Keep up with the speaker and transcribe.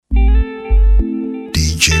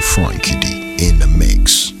DJ Frankie D in the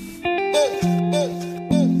mix.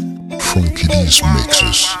 Frankie D's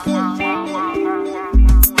mixes.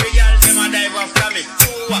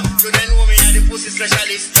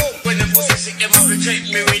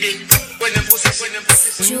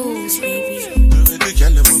 Jules, baby. Baby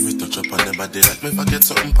girl, they want me touch up on them body like me forget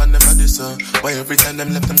something on them body, sir. Why every time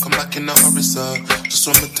them left them come back in a hurry, sir? Just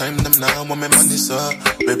want me time them now, want me money, sir.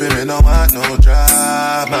 Baby, me no want no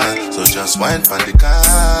drama, so just wine for the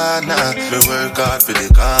corner. Me work hard for the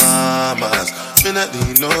commas, me not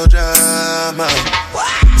need no drama.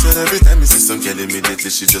 Said every time me see some girl immediately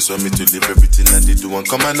she just want me to leave everything that they do and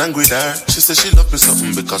come and angry with her. She said she love me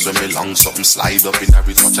something because when me long something slide up in her,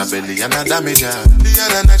 it touch her belly and I damage her. The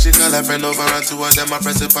other night she call her friend over and two of them I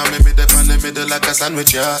press it for me middle on the middle like a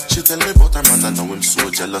sandwich, yeah. She tell me about her man, I know him so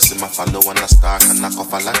jealous. Him I follow and I stalk and knock off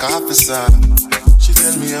her like an officer. She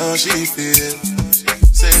tell me how she feel,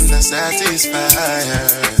 saying not satisfied her.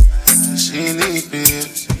 She need me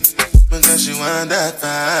because she want that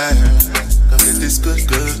fire. Come get this good,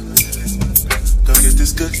 good. Come get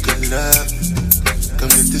this good, good love. Come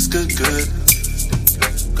get this good, good.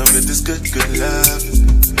 Come get this good, good love.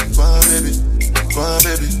 Go on, baby. Go on,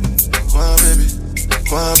 baby. Go on, baby.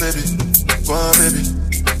 Go on, baby. Go on, baby.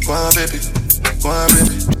 Go on, baby. Go on,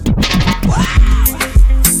 baby.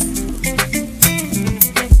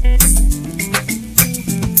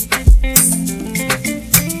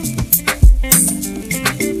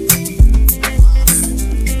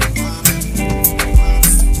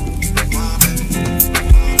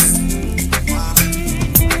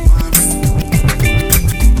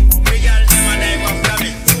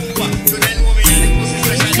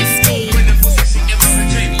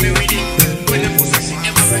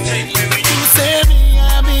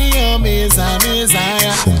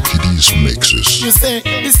 Mixes. You say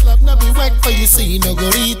this love not be work for you, so you no go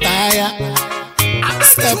retire.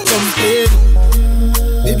 Stop complaining,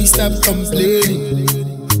 baby, stop complaining.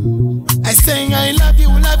 I say I love you,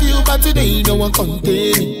 but today no one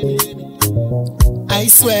contain me. I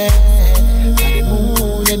swear, by the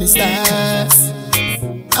moon and the stars,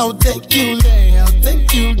 I'll take you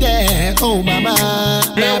there, oh mama,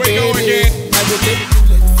 my baby. I go take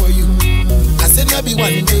bullet for you. I said no be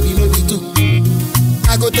one, baby, no be two.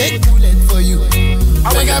 I go take bullet for you.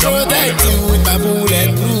 I can protect you with my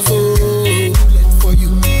bulletproof bullet for you.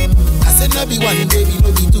 I said no be one, baby,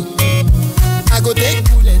 no be two. I go take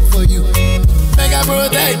bullet for you. I can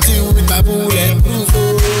protect you with my bulletproof.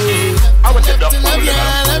 I want to love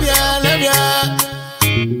ya, love ya, love ya.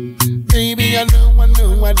 Baby, I know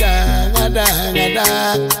I die.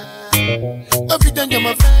 Every time you're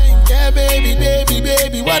my friend, yeah,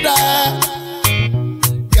 baby, what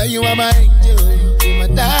yeah, you are my angel. My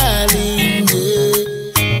darling, yeah.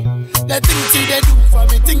 The things they do for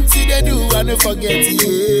me, things they do, I don't forget,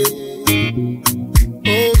 yeah.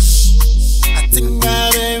 Oh, I think I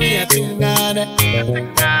baby, I think I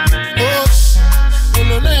oh,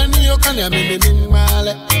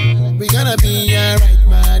 we gonna be alright,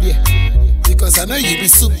 my dear. Because I know you be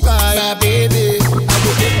super, my baby. I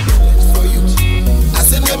go take bullet for you. I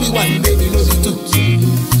said no be one, baby, no be two.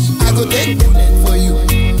 I go take bullet for you.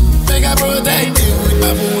 I protect you with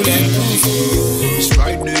my bulletproof. It's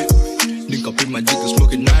Friday, link up in my dick and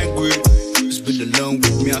smoking night grade. It's been along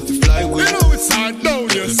with me, I feel fly with. You know it's hard down,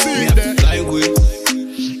 you see that? that? Fly with.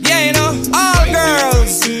 Yeah, you know, all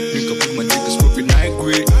girls. Link up in my dick and smoking night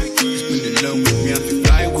grade. It's been along with me, I feel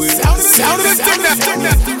fly with. Sound of the thing that.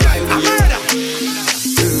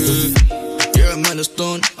 Yeah, I'm on a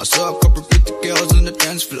stone. I saw a couple pretty girls on the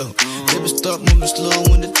dance floor. Baby, stop moving slow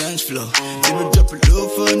on the dance floor. Baby, drop it low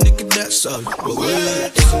for a nigga that's all. But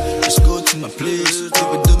wait, let's go to my place.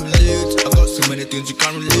 Baby, do me late. I got so many things you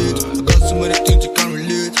can't relate. So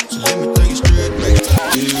let me tell you straight, baby.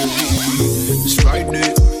 It's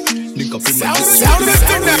Friday. Link up in my sound of the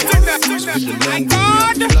thing that. My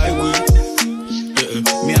God. Fly with. Yeah,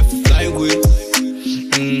 me I feel fly with.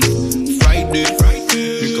 Friday.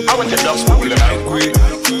 Link up. I want to dog school.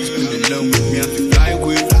 Spend along with me I feel fly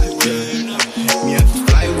with. Me I feel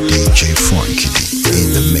fly with. DJ Frankie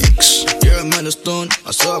in the mix. Yeah, I'm on a stone.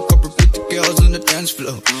 I saw a couple pretty girls on the dance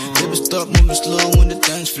floor. Baby, stop moving slow on the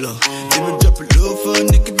dance floor. Baby, drop it low for a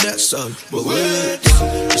nigga that's all. But wait,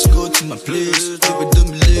 let's go to my place. Baby, do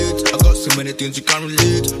me late. I got so many things you can't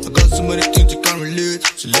relate. So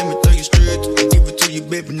let me tell you straight. I give it to you,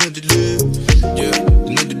 baby, no delay. Yeah,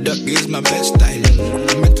 you know the duck is my best style.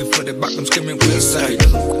 I'm meant to for the back, I'm screaming west side.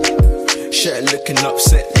 Shit, looking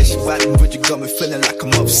upset. Yeah, she vibing, but you got me feeling like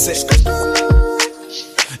I'm upset.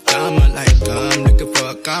 I'm looking for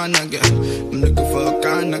a kind of girl. I'm looking for a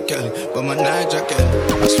kind of girl. But my night jacket,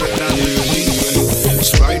 I sweat down the knee.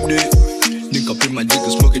 up my dick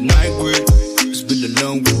and smoke it night grade. It's been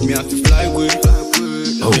along with me, I have to fly with.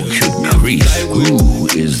 Oh, cute crease. Who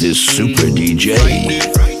is this super DJ?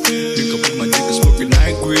 Pick up my dick and smoke it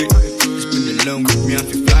night grade. It's been along with me, I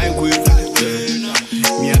have to fly with.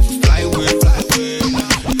 Me, I have to fly with.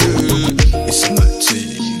 It's a my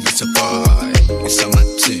team, it's a vibe. It's a my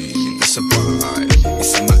team, it's a vibe.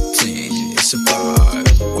 It's a my team, it's a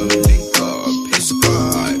vibe. When we link up, it's a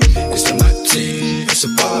vibe. It's a my team, it's a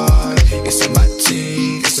vibe. It's a my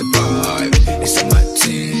team, it's a vibe. It's a my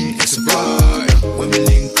team, it's a vibe. When we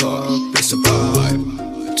link up, it's a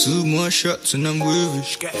vibe. 2 more shots and I'm with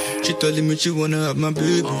it. She telling me she wanna have my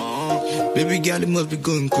baby. Baby girl, it must be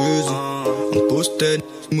going crazy. I'm posted,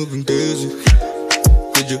 moving crazy.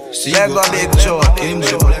 Did you see what I came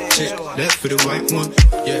with a black chick, left for the white one?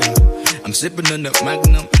 Yeah, I'm sipping on the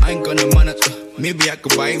Magnum, I ain't gonna monitor. Maybe I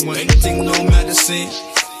could buy one. Anything, no medicine.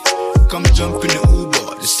 Come jump in the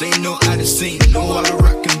Uber. This ain't no Odyssey. No other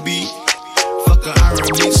rock can be. Fuck a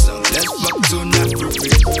R&B song. Let's fuck to an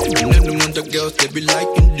Afro-beat. Another mother girls, they be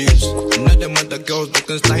liking this. Another mother girls, they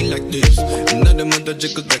can style like this. Another mother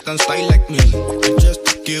jiggles, they can style like me. And just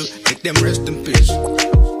to kill, make them rest in peace.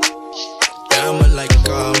 I'm like,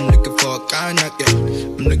 I'm looking for a kind of girl.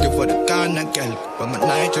 I'm looking for the kind of girl. But my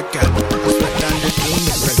night a girl. I'm like, down this room,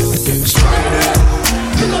 it's ready to get started.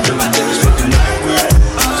 Look my days with the night with.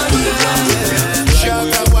 Spin the ground with me. Shut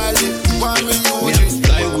up, Wally. One with you. We have to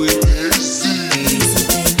fly with.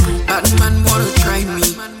 Bad man wanna try me.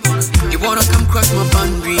 They wanna come cross my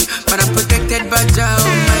boundary. But I'm protected by Jah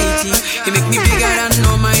Almighty. He make me bigger than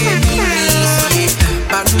all my enemies.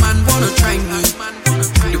 Yeah. Bad man wanna try me.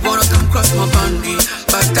 They wanna come cross my boundary,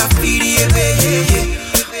 but I feel the yeah.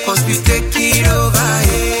 Cause we take it over,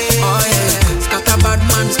 yeah. Oh yeah. Scatter bad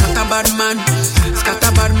man, scatter bad man.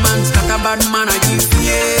 Scatter bad man, scatter bad man. I give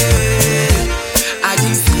yeah. I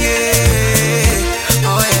give yeah.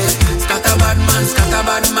 Oh yeah. Scatter bad man, scatter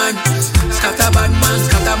bad man. Scatter bad man,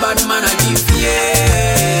 scatter bad man. I give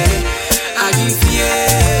yeah. I give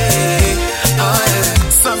yeah. Oh yeah.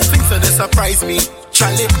 Some things that they surprise me.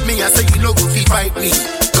 Charlie, me, I say you know go fi fight me.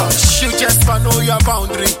 Cause you just for know your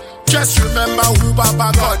boundary. Just remember who Baba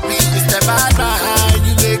God be. Mr. Bad Man,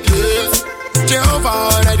 you make it.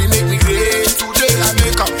 Jehovah already make me great. Today I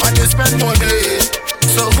make up and they spend money.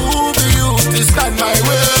 So who be you to stand my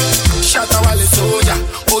way? Shatta Wale soldier.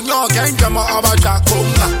 On your gang, come on about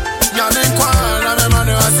Jaconga. Nyamin Kwana, me man,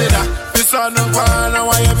 I say that. This one, Kwana,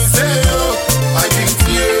 why you say yo? I think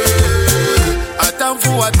yeah.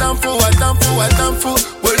 Atamfu,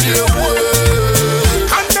 where you work.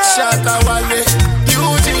 Shatta Wale, you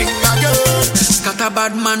think I go. Scatter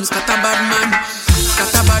bad man, scatter bad man.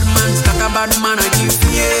 Scatter bad man, scatter bad man. I give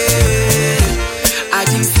yeah. I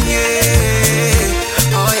give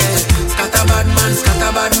yeah. Oh yeah. Scatter bad man,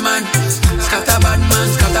 scatter bad man. Scatter bad man,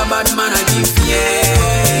 scatter bad man. I give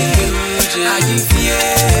yeah. I give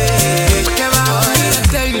yeah. Whatever happen, I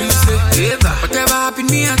tell you say. Whatever happen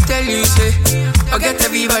me, I tell you say. Forget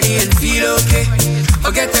everybody and feel okay.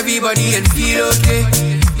 Forget everybody and feel okay.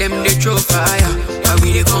 Them they throw fire, but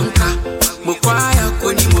we they conquer. Mokwaya,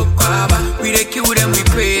 koni mokwaba. We they kill them, we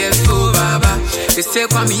pray so baba. They say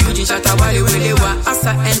kwa mi Eugene Shatta Wale where they were as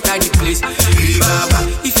I enter the place. Hey baba,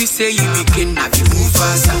 if you say you weekend, I be move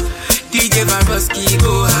faster. DJ Varoski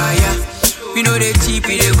go higher. We know they cheap,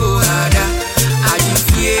 they go harder. I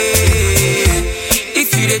just yeah.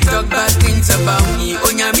 If you they talk bad things about me,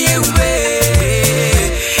 onya me away.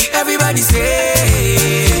 Everybody say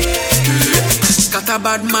scatter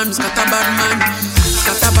bad man, scatter bad man.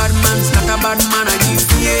 Scatter bad man, scatter bad man. I give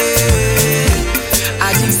yeah.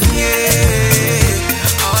 I give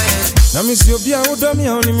yeah. Oh yeah. Na miss you bia odo mi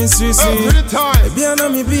oni miss you see. Bia na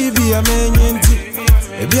mi bibi amenyenti.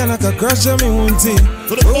 Bia na ka crash me wunti.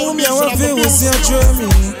 Oh mi awa fe wo si atwa mi.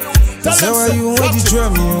 That's how you want to try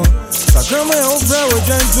me. Sakama ya obra we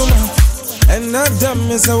gentleman. And not damn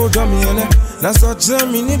miss I would me ene. Na so tell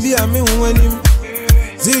me ni bia me wani.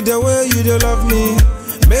 See the way you dey love me.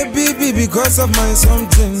 Maybe be because of my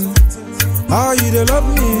something. How you dey love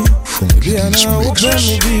me? Maybe I know open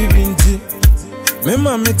me baby inti. Me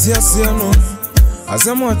mama tiasi ano.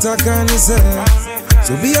 Asamo taka ni se.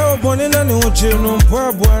 So be our born in any watcher no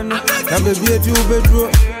poor boy. Na baby if you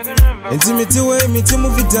bedroom. Intimate way me to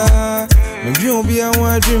move it down. Maybe you'll be a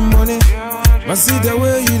one dream money. I see the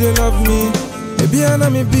way you dey love me. Maybe I know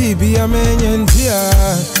me baby I'm in here.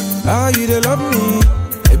 How you dey love me?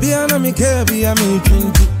 Maybe I know me care be I'm in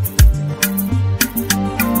trinity.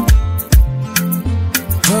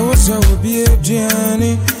 I was so be a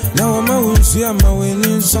journey. Now I'm a see I'm a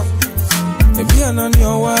winning song. Maybe I know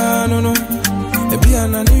your one no. Maybe I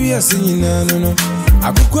know you are singing no.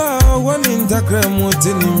 Akukwa one in Takram, what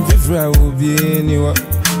in Vifra will be anywhere.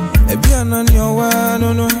 A piano, no one,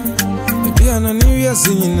 no. A piano, New Year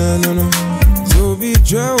singing, no. So be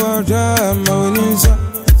Joe,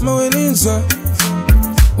 Moeninsa.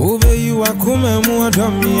 Over you are come more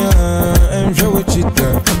Tomia and show a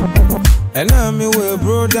cheater. And I'm a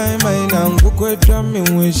bro diamond and book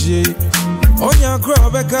drumming with she. On your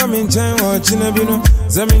crowd, I come in time watching a bino,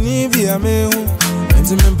 Zamini be a male. And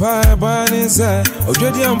to me, pie by inside, or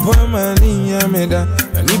Jody and Poeman in Yameda.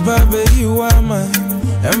 And if I bet you are mine,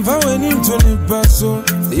 and found into the basso.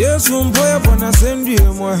 Yes, one boy upon a send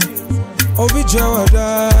you more. Obi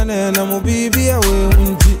Jawadan and I'm a baby away.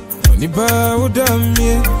 Nipa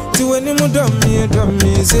udamie, tiweni mudamie,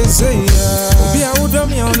 say ya. Obi a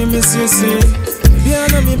udamie oni mesese,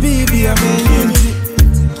 biana mi bibi amenyenti.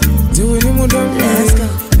 Tiweni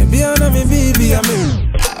mudamie, biana mi bibi amenyenti.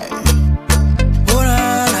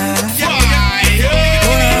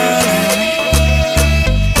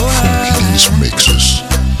 These mixes.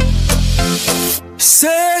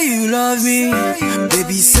 Say you love me,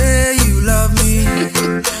 baby, say you love me.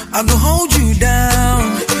 I go hold you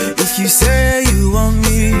down if you say you want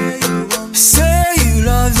me. Say you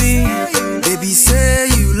love me, baby, say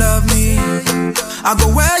you love me. I go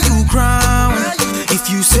wear you crown if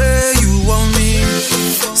you say you want me.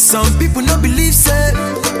 Some people no believe say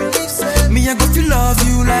me I go feel love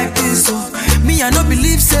you like this. So me I no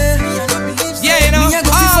believe say yeah, you know, me I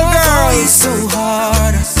go all girls. It's so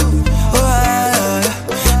hard.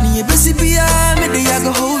 I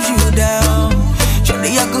go hold you down.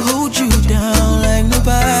 Surely I go hold you down like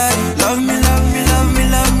nobody. Love me, love me, love me,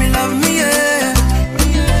 love me, love me, yeah.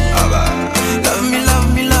 Love me, love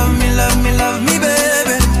me, love me, love me, love me,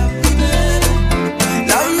 baby.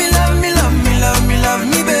 Love me, love me, love me, love me, love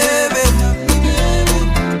me, baby.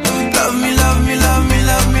 Love me, love me, love me,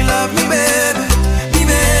 love me, love me, baby. Me,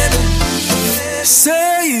 baby.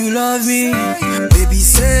 Say you love me, baby,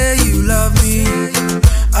 say you love me.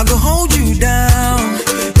 I go hold you down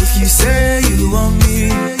if you say you want me.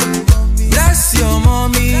 Bless your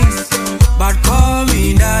mommy, but call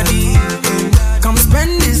me daddy. Come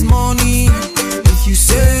spend this money if you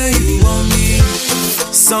say you want me.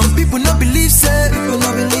 Some people no believe say,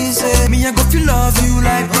 me I go feel love you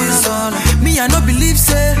like this. Me I no believe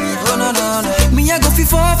say, me I go feel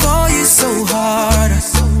fall for you so hard.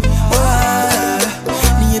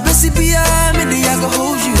 Me a best be me I go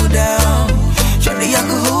hold you down. Surely I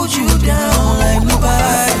could hold you down like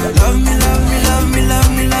nobody. Love me, love me, love me, love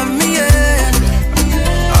me, love me, yeah.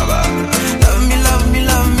 Love me, love me,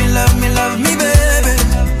 love me, love me, love me, baby.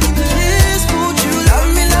 Please won't you love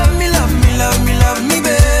me, love me, love me, love me, love me,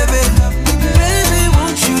 baby. Baby,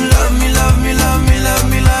 won't you love me, love me, love me, love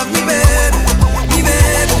me, love me, baby. Me,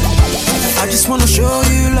 baby. I just wanna show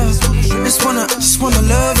you love. Just wanna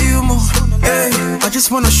love you more. Hey, I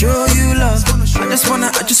just wanna show you love. I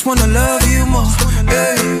just wanna love you more.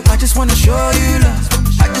 Hey, I just wanna show you love.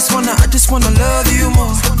 I just wanna love you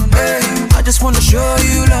more. Hey, I just wanna show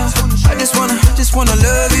you love. I just wanna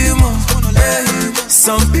love you more. Hey,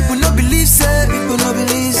 some people no believe say,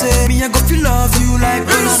 me I go feel love you like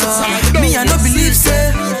this. Me I no believe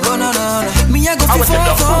say, me I go feel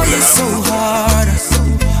fall for you so hard.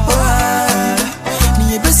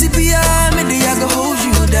 Me a busy be me I go hold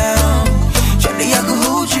you down. Surely I go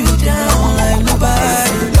hold you down like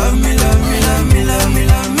nobody. Love me, love me, love me, love me,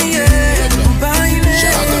 love me, yeah. Nobody,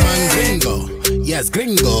 shout out to man Gringo. Yes,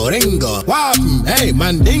 Gringo, Ringo. Wow, hey,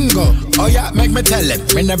 Mandingo. Oh yeah, make me tell him.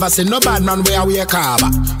 Me never see no bad man where we a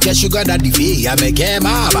carver. Guess you got that DV, I make him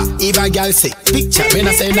harbor. If a girl say picture, me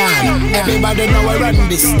not say nana. Everybody know I run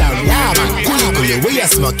this town. Yeah man, cool, we a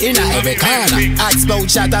smoke in a every corner. Ask about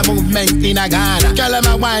shatter movement in a Ghana. Girl them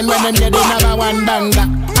a wine when them get another one banga.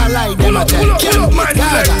 I like them a tell. Can't get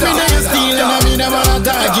gaga. Me never stealing and me never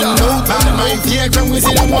attacking. No time, my fear come we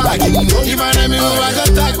see them walking. Even them who I got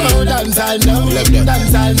talk about dance I know.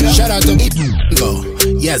 Dance I know. Shout out to Gringo.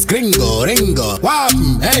 Yes, Gringo, Ringo. Wow,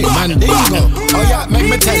 hey, Mandingo. Oh yeah, make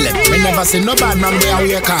me tell him. Me never see no bad man where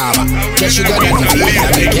we a carver. Guess you got that DV, I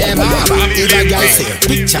make him harbor. If a girl say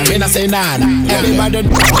picture, me not say nana. Everybody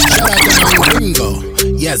shout out to my Gringo.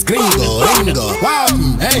 Yes, Gringo, Ringo. Wow,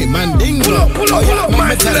 hey, Mandingo. Oh yeah, make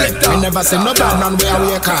me tell him. Me never see no bad man where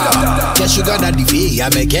we a carver. Guess you got that DV, I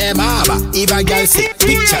make him harbor. If a girl say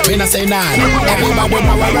picture, me not say nana. Everybody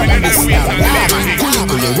know I run this town. Yeah man, cool,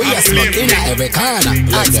 we a smoke in every corner.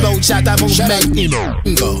 Ask about shatter movement in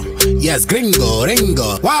Gringo. Yes, Gringo,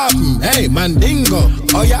 Ringo. Wow, hey, Mandingo.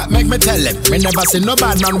 Oh yeah, make me tell him. Me never see no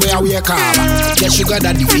bad man where we a carver. Guess you got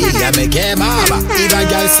that DV, I make him harbor. If a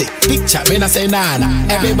girl say picture, me not say nana.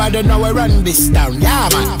 Everybody know I run this town. Yeah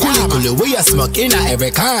man, cool, Zulu, we a smoke in a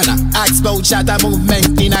every corner. Ask about shatter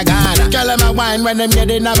movement in a Ghana. Girl them a wine when them get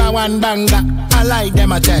the number one banger. I like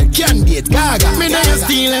them a tell, can't date Gaga. Me know you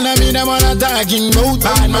stealing and me them on a talking about.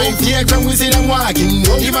 Bad mind take when we see them walking.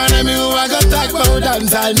 Even them who I got talk about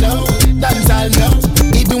dance all now, dance all now.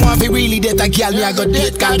 If you want to really date a girl, me I got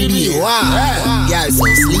date Cardi B. Wow, girl so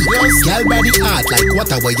sleep. Girl body hot like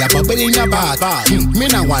water where you bubble in your bath. Me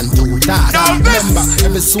no want to that. Remember,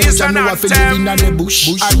 every soldier know I feel you in the bush.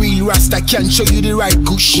 A real rasta can show you the right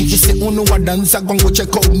kush. If you say oh no a dance, I gon' go check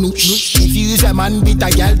out noosh. If you use a man beat a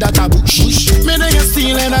girl that a bush. Me know you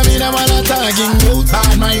stealing and me no wanna talking about.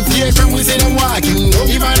 Bad mind fake when we see them walking.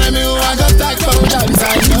 Even them who I got talk about dance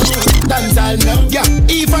all now, dance all now. Yeah,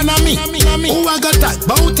 even a me who I got talk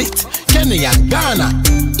about it. Kenny and Ghana.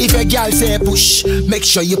 If a girl say push, make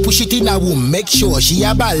sure you push it in a womb. Make sure she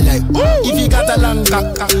a ball like if you got a long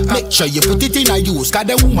cock, make sure you put it in a use. Cause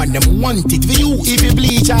the woman them want it for you. If you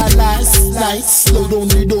bleach her last nice, slow down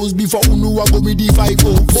the dose before you know I go me the 5-0.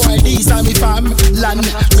 Boy, this are me fam land.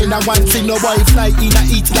 Me no want see no boy fly in a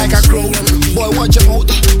eat like a crow. Boy, watch your mouth,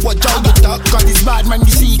 watch how you talk. Cause this bad man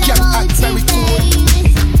you see can't act very cool.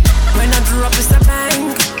 When I grew up it's a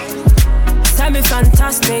bang. Tell me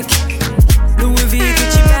fantastic. Louis V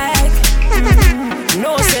Gucci bag.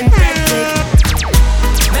 No synthetic.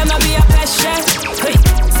 Mema be a peshe. Hey,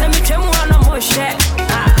 send me tremu on a moshe.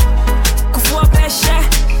 Kufu a peshe.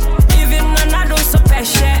 Even when I don't so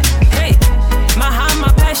peshe. Hey,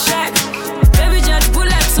 Mahama peshe. Baby just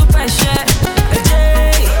bullet so peshe.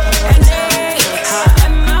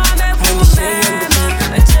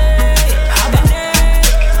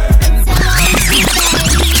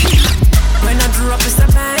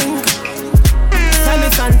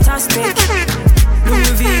 Fantastic.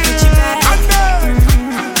 Louis V Gucci bag.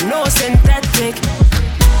 No synthetic.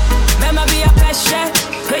 Mema be a peshe.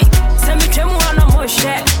 Hey, send me tremu on a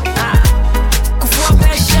moshe. Kufu a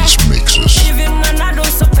peshe. Even when I don't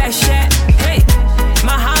so peshe. Hey,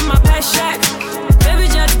 Mahama peshe. Baby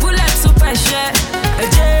just bullet so peshe.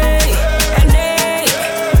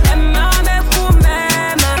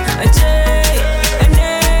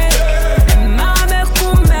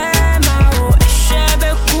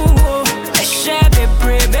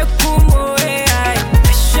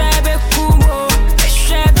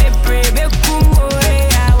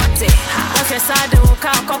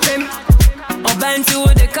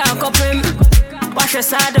 Wash a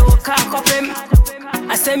side of a cock up him.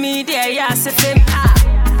 I say me there, yeah, say him.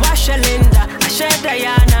 Wash a Linda, I share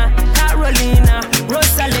Diana, Carolina,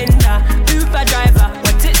 Rosalinda, Uber driver.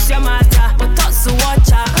 What it's your matter? What thoughts to watch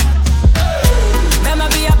her? Mema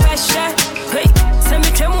be a peshe. Hey, send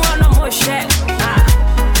me tremu on a moshe.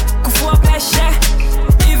 Kufu a peshe.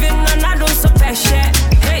 Even when I don't so peshe.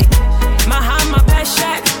 Hey, Mahama peshe.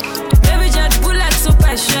 Baby just bullet so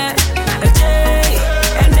peshe.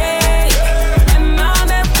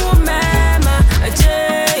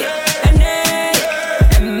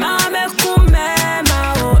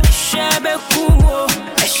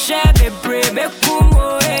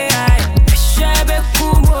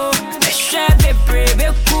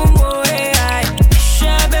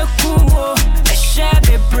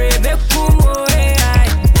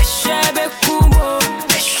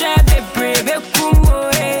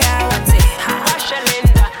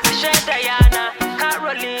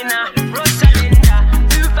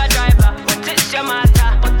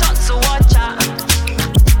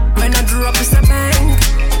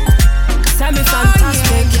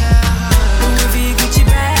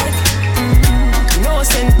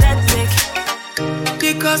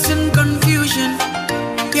 Causing confusion,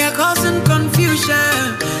 yeah, causing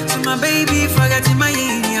confusion. So my baby forgetting my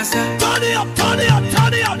yes, turn it up, turn it up,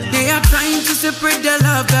 turn it up. They are trying to separate the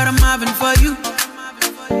love that I'm having for you.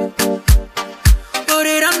 But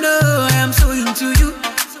they don't know I am so into you.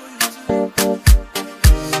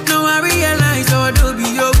 Now I realize how I do be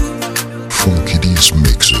you. Frankie these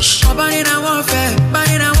mixes. Banana warfare,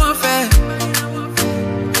 banana warfare.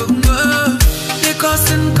 They're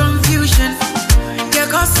causing confusion.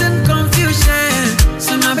 Causing confusion.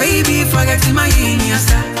 So my baby forgetting my yes.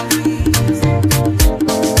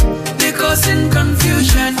 They're causing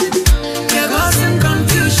confusion. They're causing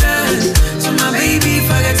confusion. So my baby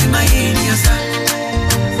forgetting my yes.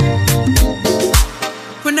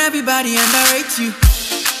 When everybody underrates you,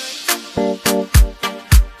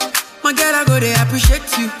 my girl I go they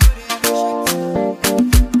appreciate you.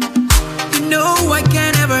 You know I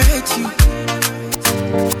can't ever hate you.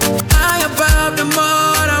 I above the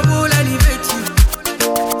more I will elevate you.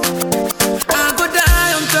 I go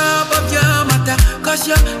die on top of your matter. Cause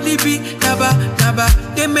your lippy naba naba.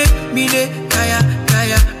 They make me the kaya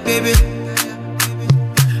kaya baby.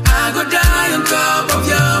 I go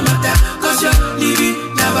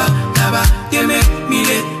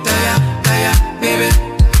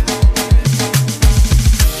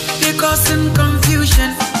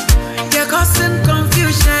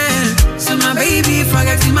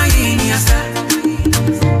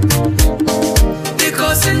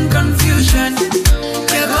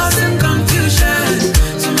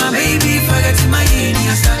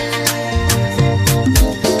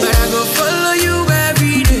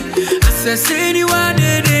say say you are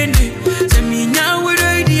dead. Say me now with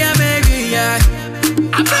idea maybe I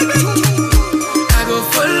go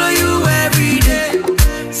follow you every day.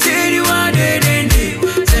 Say you are dead.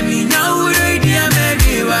 Say me now with idea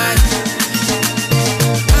maybe why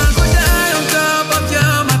I go die on top of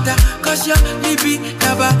your matter. Cause your lippy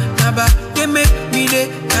naba they make me dey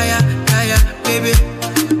tire baby.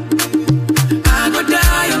 I go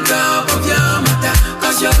die on top of your matter.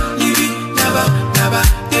 Cause your lippy naba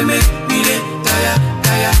they make me dey tire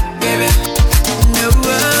baby. No,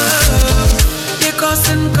 you're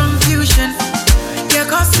causing confusion. You're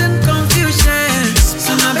causing confusion.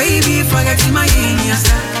 So my baby forget my genius.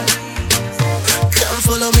 Come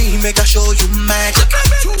follow me, make I show you magic.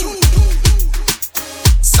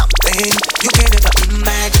 Something you can't ever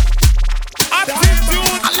imagine. I love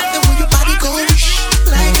the way your body goes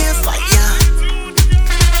like a fire.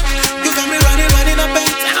 You got me running up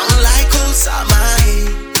and down like Osama.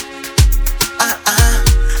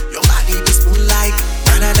 Your body be smooth like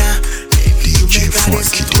banana. Baby, you make body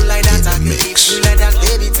smooth like that. I can leave you like that.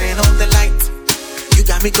 Baby, turn on the light. You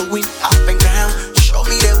got me going up and down. Show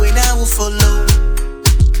me the way now, we'll follow.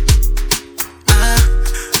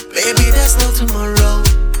 Baby, there's no tomorrow.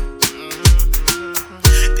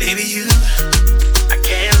 Baby, you, I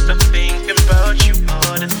can't stop thinking about you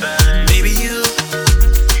all the time. Baby, you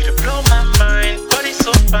blow my mind. Body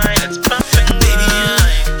so fine, it's perfect. Baby, you,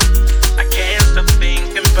 I can't stop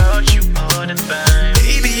thinking about you all the time.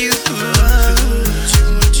 Baby, you,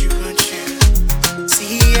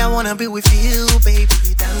 see, I wanna be with you,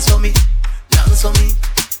 baby. Dance for me,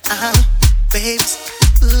 babes,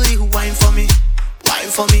 you wine for me.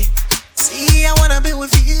 For me, see, I wanna be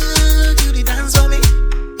with you. Do the dance for me,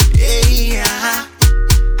 yeah.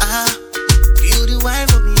 You do wine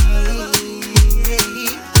for me.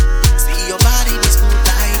 See your body is smooth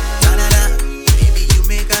like banana. Baby, you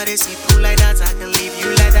make her see through like that. I can leave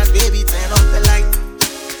you like that, baby. Turn off the light.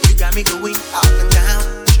 You got me going up and down.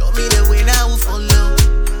 Show me the way now, we'll follow.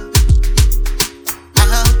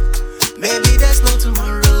 Maybe there's no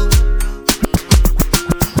tomorrow.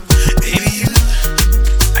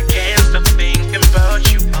 About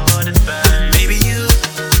you all the time. Baby, you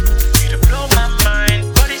blow my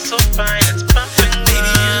mind. Body so fine, it's perfect.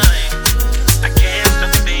 Baby, I can't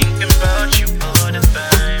stop thinking about you all the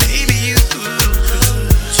time. Baby, you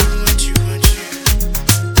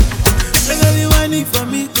Baby, whining for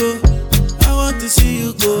me, go. I want to see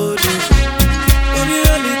you go, though. Baby,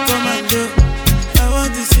 really come and go. I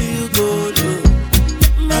want to see you go, though.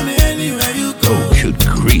 Mommy, anywhere you go. Oh, good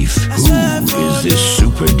grief. Who is this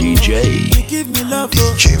super DJ?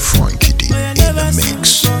 DJ Frankie D in the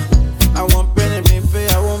mix. I want penny, me pay,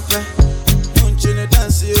 I won't pay. Don't you know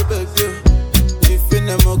dance, you baby? If you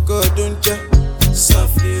never go, don't you?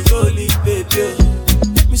 Softly roll it, baby.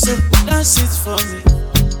 Me say, dance it for me.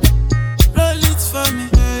 Roll it for me.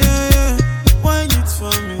 Yeah. Wine it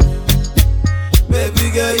for me.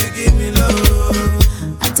 Baby girl, you give me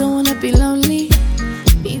love. I don't wanna be lonely.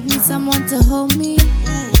 Need me someone to hold me.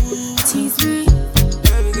 Tease me.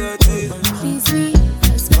 Please me,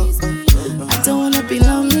 squeeze me. I don't wanna be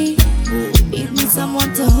lonely. Need me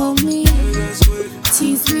someone to hold me.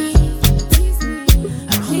 Tease me,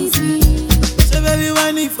 please me. So baby,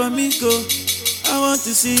 why need for me go? I want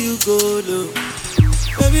to see you go low.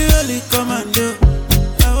 Baby, really come and do.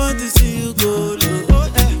 I want to see you go low.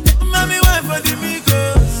 Mommy, why for the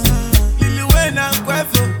amigos? Lily when I'm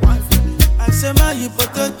quaffo. I say my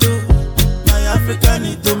potato, my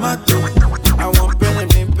African tomato. I want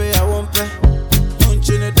penny, me pay, I won't pay. Don't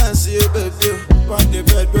you know dance, you baby? On the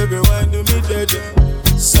bed, baby, why do me dead?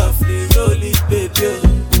 Softly roll it, baby.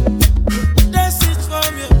 Dance it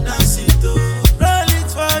from you, dance it too. Roll it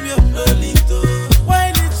from you, roll it too.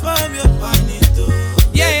 Wine it from you, wine it too.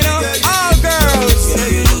 Yeah, you know, all girls.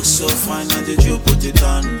 Yeah, you look so fine, and did you put it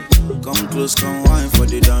on? Come close, come wine for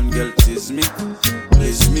the down, girl, tease me,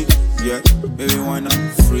 please me, yeah. Baby, why not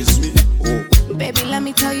freeze me? Oh. Baby, let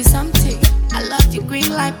me tell you something. I love your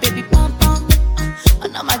green light, baby, pom pom.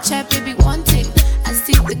 On my chair, baby, one thing. I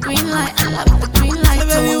see the green light, I love the green light. So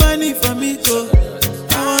baby, why need for me go?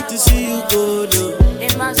 I want to see you go, though.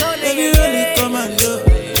 Baby, really come and go.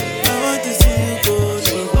 I want to see you go,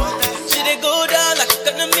 though. She dey go down like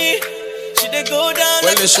a enemy. She dey go down.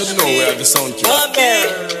 Well, they should know where the sound came.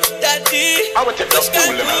 Daddy, I would take the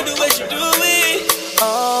fool the way she do it.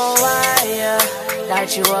 Oh, why,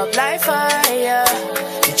 light you up like fire.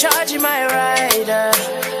 You charging my rider.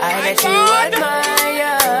 I let you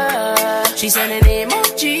admire. She's sending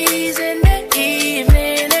emojis in the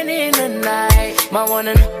evening and in the night. My one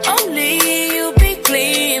and only, you be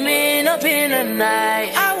gleaming up in the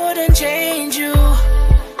night. I wouldn't change you.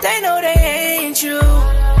 They know they ain't you.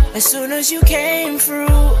 As soon as you came through,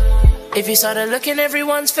 if you started looking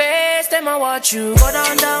everyone's face, then I watch you go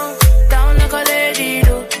down, down, down like a lady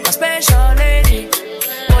do, my special lady.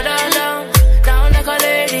 Go down, down, down like a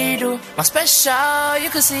lady do, my special. You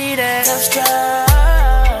could see that love struck.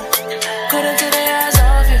 Couldn't take the eyes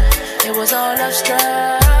off you. It was all love struck.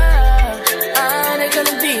 And it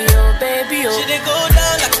couldn't be your baby. Oh. She did go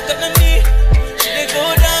down like a economy. She did go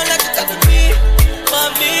down like a economy.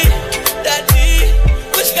 Mommy, daddy,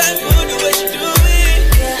 which kind of mood the way she do it?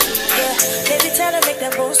 Yeah. Baby, tell her make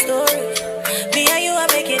that whole story. Me and you are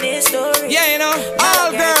making this story. Yeah, you know,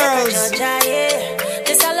 all girls.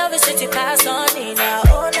 This I love is city class on me now.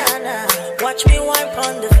 Oh, nana. Watch me wipe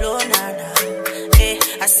on the floor, nana. Eh,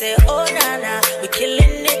 I say, oh, nana. We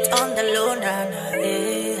killing it on the low, nana.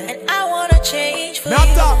 Eh. And I wanna change for you. Now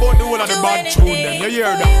talk about the one of the bad tune then. You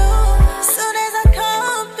hear that? Soon as I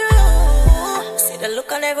come through, see the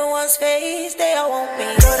look on everyone's face. They all want me.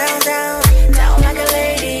 Go down, down, down like a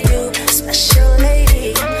lady do. Special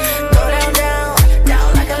lady. Go down, down,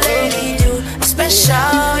 down like a lady do.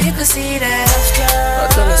 Special, you could see that. I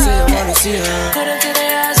tell her, say I wanna see her. Couldn't take the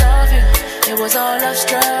eyes off you. It was all love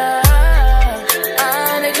struck.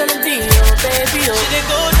 And it couldn't be your baby. Oh. She did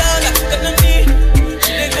go down like a economy.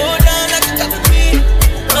 She did go down like a economy.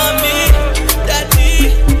 Mommy,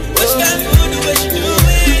 daddy, which kind of mood the way she do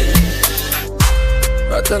it?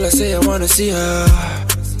 I tell her, say I wanna see her.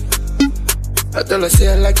 I tell her, say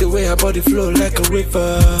I like the way her body flow like a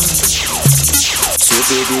river. So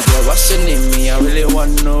baby girl, what's your name? Me, I really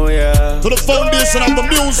want to know ya. To the foundation of the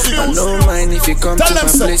music. I don't mind if you come to my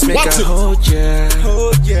place, make I hold ya.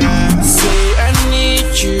 Say I need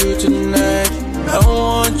you tonight, I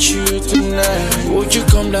want you tonight. Would you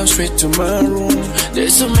come down straight to my room?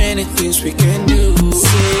 There's so many things we can do.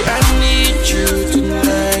 Say I need you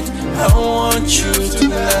tonight, I want you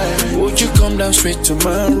tonight. Would you come down straight to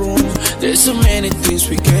my room? There's so many things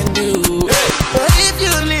we can do. But if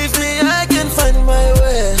you leave me, I can find my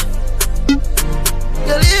way.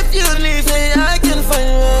 Girl, if you leave me, I can find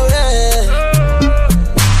my way.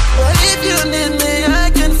 But if you need me, I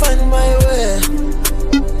can find my way.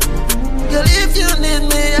 Girl, if you need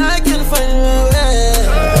me, I can find my way.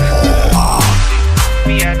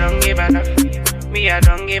 Me, I don't give enough. Me, I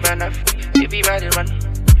don't give enough. Everybody run.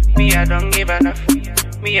 Me, I don't give enough.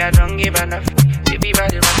 Me, I don't give enough.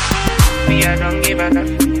 Everybody run. Me, I don't give enough.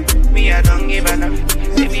 Me, I don't give enough.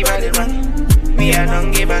 Everybody run. Me, I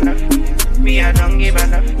don't give enough. Me, I don't give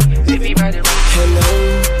enough. Everybody run.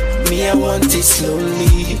 Hello, me, I want it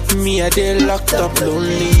slowly. Me, I dey locked up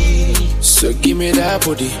lonely. So give me that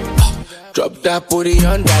booty. Drop that booty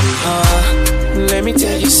on daddy. Let me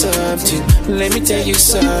tell you something. Let me tell you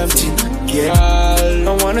something. Girl,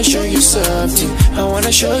 I wanna show you something. I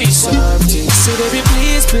wanna show you something. So baby,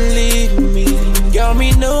 please believe me. Girl,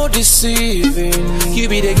 me no deceiving. You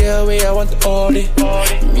be the girl where I want all day.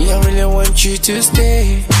 Me, I really want you to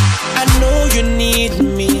stay. I know you need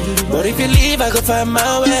me, but if you leave, I go find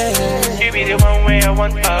my way. You be the one where I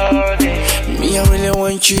want all day. Me, I really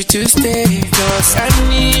want you to stay. Cause I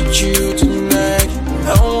need you tonight,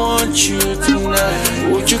 I want you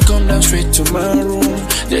tonight. Would you come down straight to my room?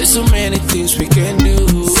 There's so many things we can do.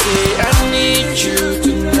 Say I need you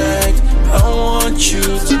tonight, I want you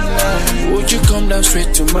tonight. Would you come down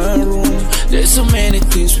straight to my room? There's so many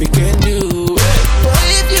things we can do. But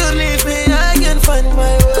if you leave me, I can find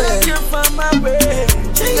my way. I can find my way.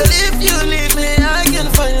 If you leave me, I can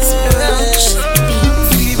find my way.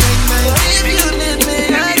 If you need me,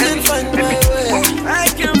 I can find my way. I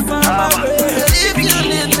can find my way. If you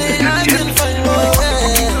need me, I can find my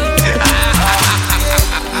way.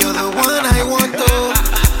 You're the one I want, oh.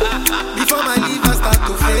 Before my liver start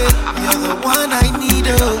to fail, you're the one I need,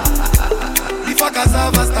 oh. Before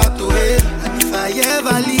cassava start to hail, and if I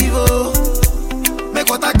ever leave, oh, make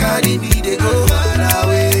what I carry me, they go far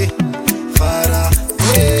away, far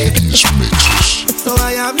away. So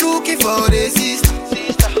I am looking for a sister,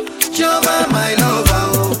 Jova, my lover,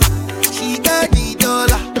 oh. She got the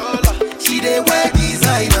dollar, she the wear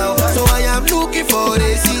designer. So I am looking for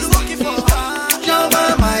a sister,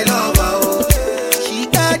 Jova, my lover, oh. She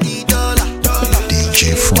got the dollar,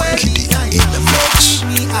 DJ Frankie in the mix. give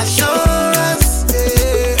me assurance,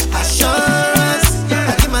 assurance.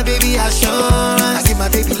 I give my baby assurance, I give my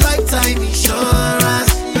baby lifetime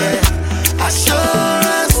insurance, yeah.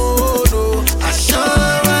 Assurance, oh no,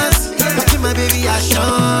 assurance. I give my baby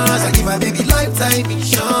assurance, I give my baby lifetime.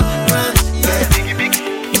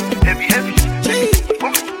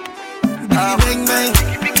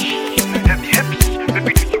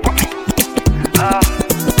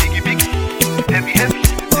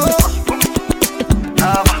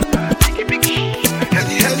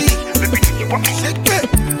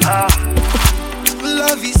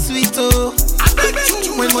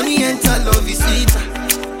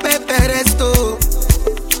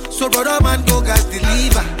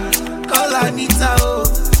 Anita, oh.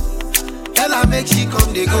 Tell her make she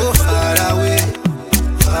come, they go far away.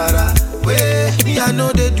 Far away. Me, I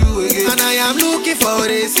know they do again. And I am looking for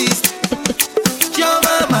a sister.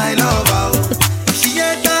 Jehovah, my lover, oh. She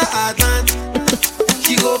enter Atlant.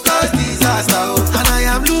 She go cause disaster, oh. And I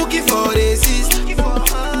am looking for a sister.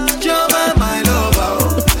 Jehovah, my lover,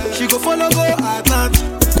 oh. She go follow go Atlant.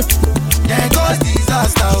 Then cause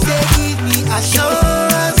disaster, oh. Say give me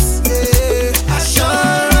assurance, yeah.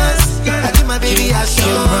 Assurance. I give my baby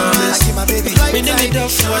assurance. I give my baby like me need to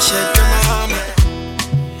wash it to my mama.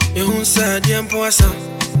 You said tiempo asa.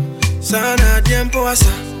 Sana tiempo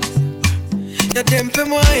asa. Ya tempe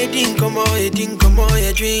mo edin como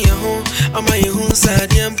ya dream ya home. Ama you said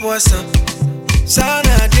tiempo asa.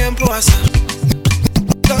 Sana tiempo asa.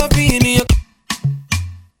 Love in your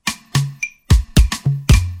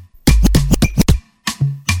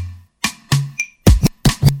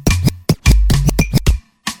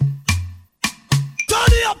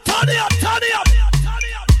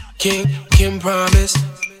King promise.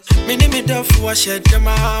 Me need me tough wash it to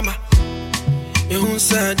my mama. You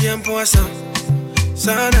said tiempo asa.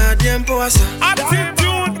 Sana tiempo asa.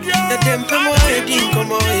 Ya tempo mo edin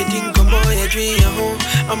como ya dream ya home.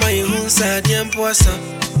 Ama you said tiempo asa.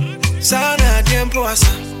 Sana tiempo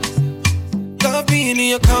asa. Love being in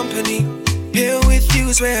your company. Here with you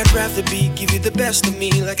is where I'd rather be. Give you the best of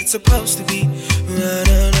me like it's supposed to be. Na,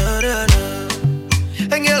 na, na, na, na.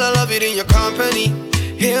 And girl, I love it in your company.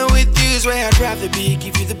 Here with you is where I'd rather be.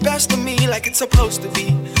 Give you the best of me like it's supposed to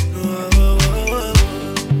be.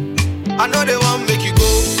 I know they won't make you go,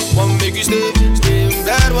 won't make you stay. Stay in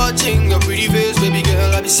bed watching your pretty face. Baby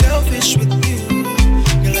girl, I'll be selfish with you.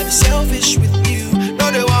 Girl, I'll be selfish with you.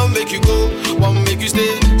 No, they won't make you go, won't make you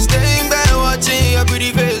stay. Stay in bed watching your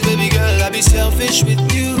pretty face. Baby girl, I'll be selfish with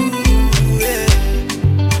you. Yeah.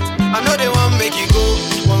 I know they won't make you go,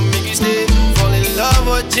 won't make you stay. Fall in love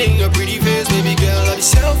watching your pretty face. Baby girl, I'll be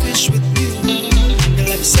selfish with you.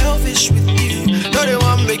 Girl, I'll be selfish with you. No, they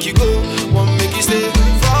won't make you go, won't make you stay.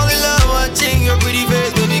 Fall in love watching your pretty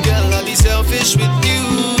face. Baby girl, I'll be selfish with you.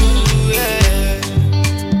 Yeah.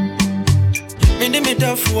 Me need me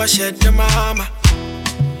tough wash it to my mama.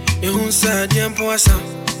 You said tiempo asa.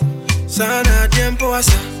 Sana tiempo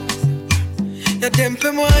asa. Ya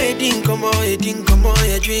tempe mo edin como ya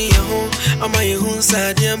dream ya home. Ama you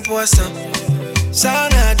said tiempo asa.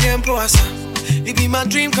 Sana tiempo asa. It be my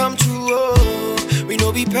dream come true, oh. We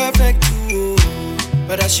know be perfect too, oh.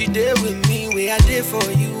 But as she there with me, where I did for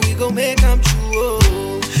you, we gon' make come true, oh.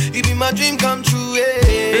 It be my dream come true, yeah.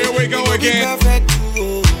 Here we go again. Be perfect too,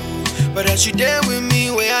 oh. But as she there with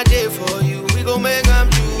me, where I did for you, we gon' make come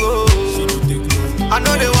true, oh. I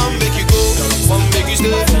know they won't make you go, won't make you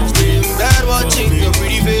stay. Stay in bed watching your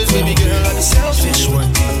pretty face, baby girl. I'll be selfish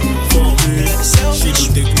with you. I'll be selfish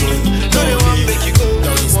with you. No, they won't make you go,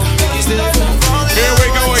 won't make you stay. Here we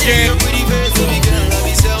go again. Your pretty face, baby girl. I'll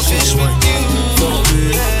be selfish with you.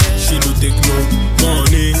 She don't take no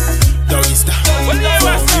money. Doggy style.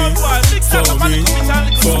 For me.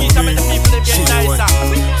 She don't want.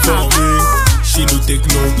 For me. She don't take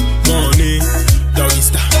no money. Doggy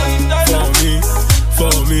style.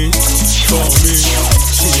 For me. She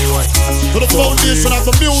don't want. To the foundation of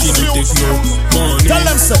the music. She don't take no money. Tell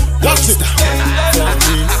them so. Watch it.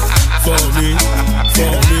 For me.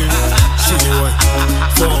 She don't want.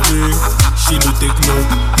 For me. She don't take no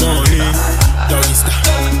money. Doggy style.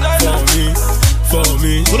 For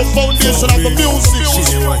me. To the foundation of the music. She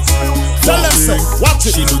don't want. Tell them so. Watch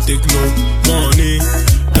it. She don't take no money.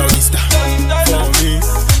 Doggy style.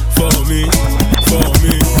 For me.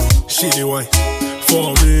 She don't want.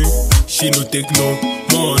 For me. She don't take no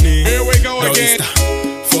money. Here we go Doggy again. style.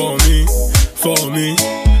 For me.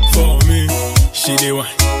 She don't want.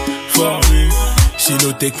 For me. She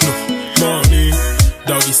don't take no money.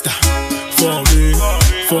 Doggy style. For me.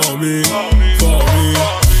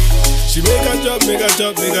 She make a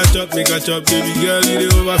chop, baby girl, you dey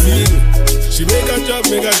overfeed. She make a chop,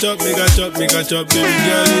 baby girl,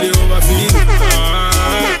 you dey overfeed.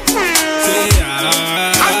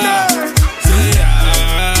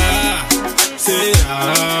 Say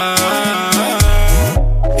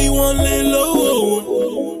he want lay low,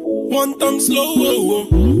 one tongue slow,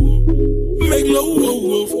 make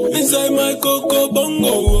low inside my cocoa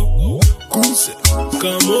bongo. Pussy,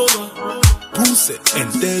 come over. Push it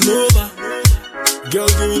and then over. Girl,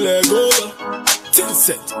 give me leg over. 10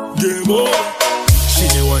 set, game over. She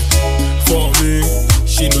the one for me.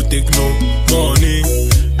 She no take no money.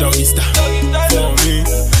 Doggy style for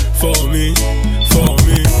me.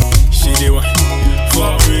 She the one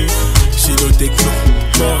for me. She no take no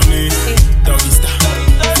money. Doggy style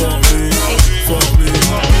for me.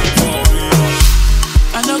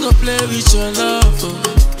 play with your love.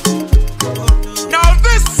 Now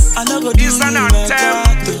this I no go do is an you like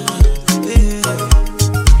that.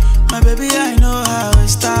 My baby, I know how it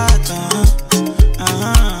start.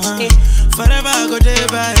 Forever I go there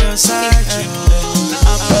by your side.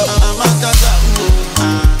 I'm a tata,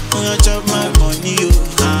 you chop my money,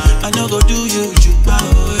 I no go do you juba.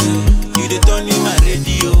 You the turn in my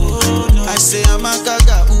radio. I say I'm a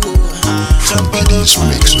gaga, chop all of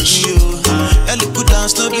my money, Ellie put down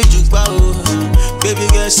stop it juba. Baby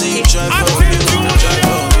girl, say you try for me, try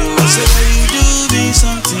for me. Say that you do me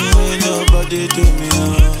something when nobody do me.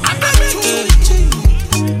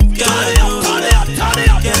 Girl, I know that.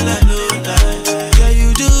 Girl, I know that. Girl,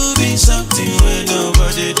 you do me something when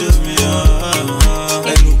nobody do me.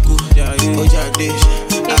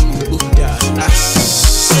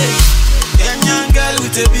 Kenyan girl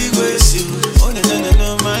with a big waist, you. Oh no,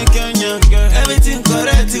 my Kenyan girl. Everything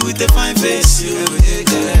correct with a fine face, you. Everything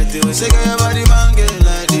correct, you. Say girl, your body banging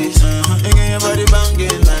like this, and girl, your body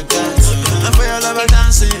banging like that. And for your lover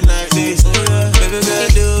dancing like this, baby girl,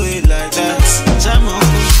 do it like that. Jam on.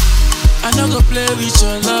 I no go play with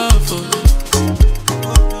your love,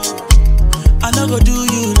 I no go do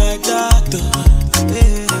you like that,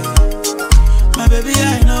 My baby,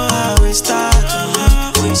 I know how we start,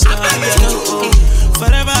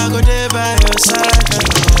 Forever I go there by your side,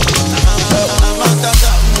 I'm a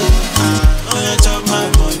tata, you chop my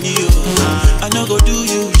money, I no go do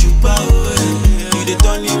you juba, you the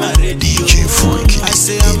turn in my radio. I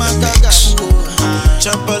say I'm a tata,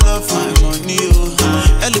 chop all of my money,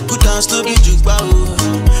 Ellie put down stop it juba.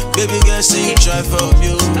 Baby girl, say you try for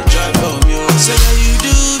me, try for me. Say that you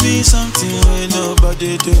do me something when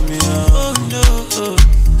nobody do me. Oh no,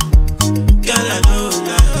 girl I know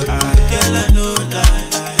that, girl I know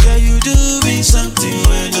that. Yeah, you do me something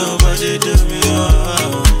when nobody do me.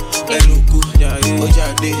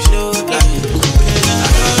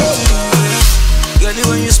 Girl,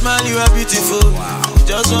 when you smile, you are beautiful.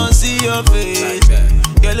 Just wanna see your face.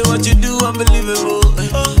 Girl, what you do, unbelievable.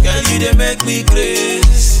 Girl, you they make me crazy.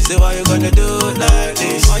 Say, why you gonna do like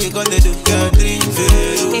this? Why you gonna do? Girl, drink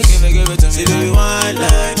Veru. Give it to me. Say, do you want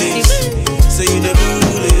like this? Say, you the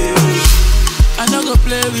bully. I no go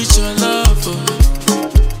play with your love.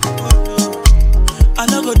 I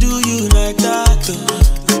no go do you like that.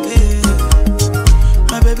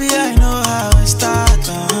 My baby, I know how I start.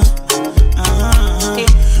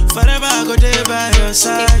 Forever I go there by your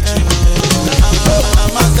side.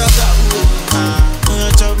 I'm a gaga,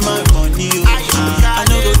 you chop my money, I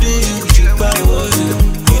no go do you juba,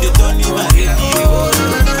 you the turn in my radio.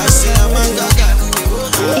 I say I'm a gaga,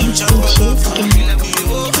 you chop my money,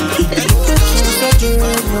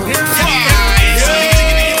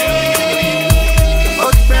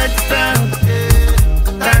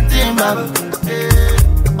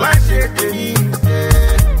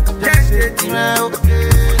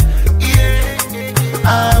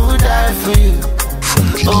 I would die for you.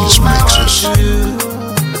 Oh my God, for you.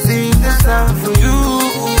 Sing the song for you.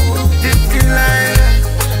 Titi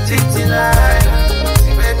line,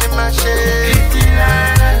 baby my shade. Titi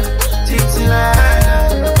line, titi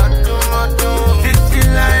line,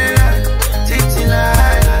 titi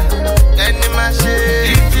line, baby my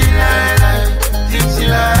shade. Titi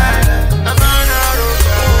line.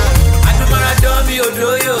 I know Maradona, me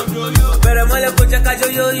odoyo. Pero mole ko jaka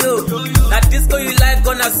yo yo. That disco you like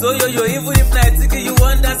gonna so yo yo. Even if na tiki you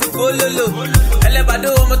want dance it follow lo.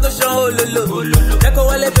 Elebado omo to show lo. Neko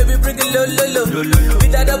wale baby bring it lo.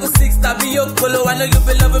 With that 66 tabi yo polo. I know you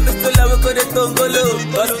be loving me still love go the tongolo.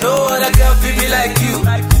 But no other girl feel me like you.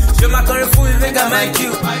 Show my current fool make I like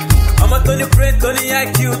you. I'm a Tony Brain, Tony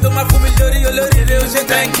IQ. To my fool me lori yo lori real say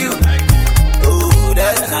thank you. Oh,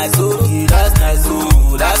 that's nice, okay, that's nice,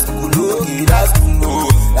 oh, that's cool, okay, that's cool, oh,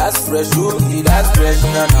 that's fresh, okay, that's fresh,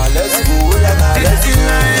 now let's go, now let's go.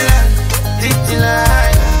 Titi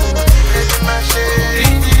line, baby my shade.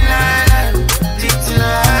 Titi line, titi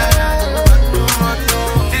line,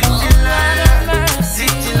 titi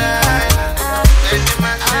line, baby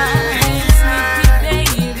my shade.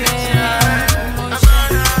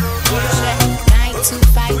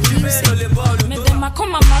 925 music. Me dem a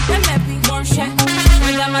come and my baby, mon cher.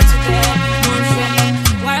 Me dem a today, mon cher.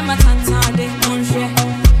 Why am I tantande, mon cher?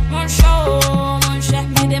 Mon show, mon cher.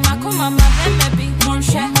 Me dem a come and my baby, mon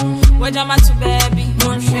cher. Why am I to baby,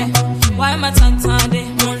 mon cher? Why am I tantande,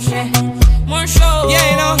 mon cher? Mon show,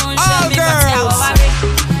 yeah, you know, mon all girls.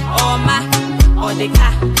 Oh my, oh the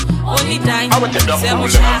car, only dime. Say mon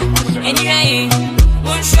cher, anyway.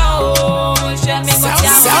 Mon show, mon cher, me go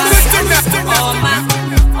down. Oh my,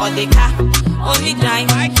 oh the car, only dime.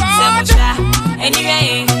 Say mon cher,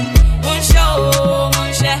 anyway. Mon show,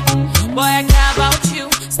 mon cher. Boy, I care about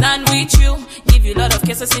you, stand with you. Give you a lot of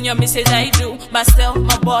kisses in your message, I do. But still,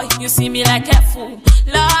 my boy, you see me like a fool.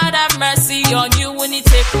 Lord have mercy on you when you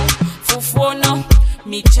take fufu no.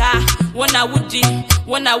 Me cha, wanna woody,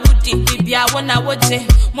 baby, I wanna would it.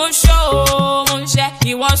 Monsho,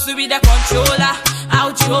 he wants to be the controller.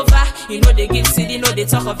 Out Jehovah, you know they give city, know they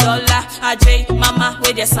talk of dollar. Ajay, mama,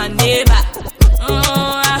 where there's a neighbor.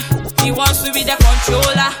 He wants to be the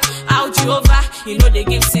controller. Out Jehovah, you know they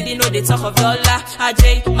give city, know they talk of dollar.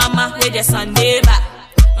 Ajay, mama, where there's a neighbor.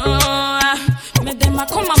 Me dem a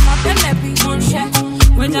come and my baby, monshe.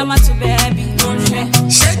 When I'm to baby, monshe.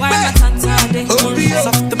 Why my tanta de monshe?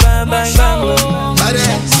 Soft the bang bang bang,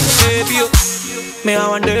 baby. Me I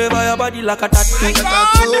wonder by your body like a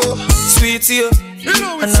tattoo. Sweet to you,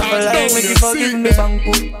 and I like make you forgive me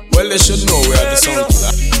banku. Well, they should know where the song is.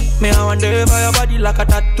 Me I wonder by your body like a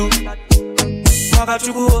tattoo.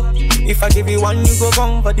 If I give you one, you go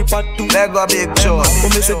come for the part two. Let go big show.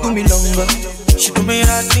 Come say to me longer. She do me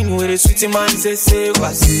that thing where the sweetie man say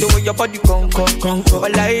was the way your body conquer.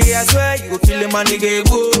 But I swear you kill a man nigga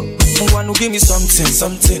go. You wanna give me something.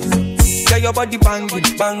 Get your body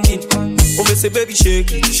banging. Come say baby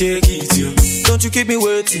shake it, yo. Don't you keep me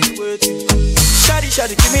waiting.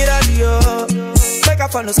 Shawty, give me that yo. Make a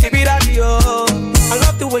fan, skip it that yo. I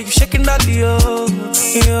love the way you shaking that yo.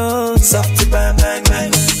 Soft bang bang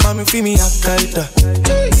bang. Mommy feel me akaita.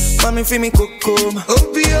 Mommy feel me kokoma.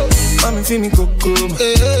 Mommy feel me kokoma.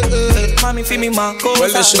 Mommy feel me mako. Well,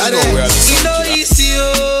 they should know where the song is. Easy,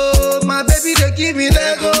 oh, my baby they give me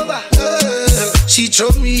leg over. She throw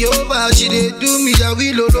me over, she they do me that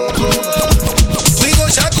we load over. We go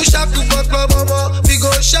shaku baba, we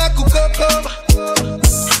go shaku koko.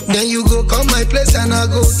 Then you go come my place and I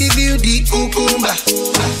go give you the cucumber.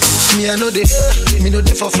 Me I know they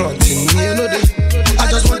for fronting. Me I know they.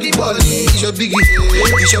 I just want the ball. It's your biggie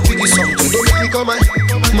something. Don't make me come my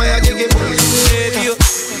agege boy. Baby,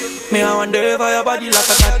 me I wonder for your body like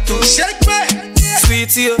a tattoo. Shake me, sweet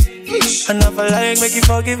to you, and I feel like make you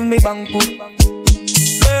forgive me banku.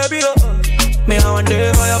 Baby, me I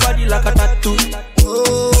wonder for your body like a tattoo.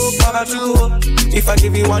 If I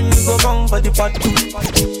give you one, you go come for the part two.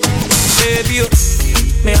 Baby,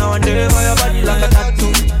 me I wonder for your body like a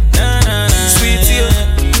tattoo. Sweet to you,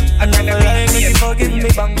 and I feel like make you forgive me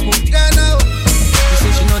banku. She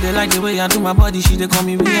say she know they like the way I do my body. She they call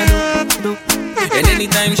me weirdo. And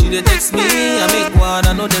anytime she they text me, I make one.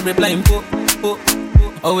 I know they replying po.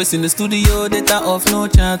 Always in the studio, data off, no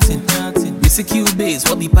chatting. Missy Cubase,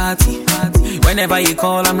 what be party? Whenever you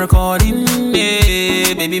call, I'm recording.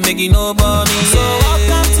 Yeah, baby, making no money. So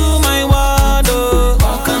welcome to my world, oh.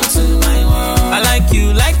 Welcome to my world. I like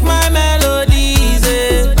you, like my melodies,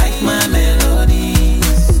 like my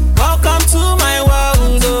melodies. Welcome to my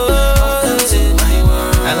world, oh. Welcome to my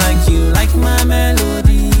world. I like you, like my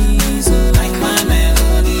melodies, oh. Like my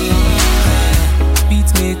melodies.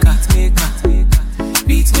 Beat maker.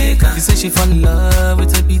 She said she fall in love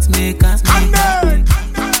with a beat maker.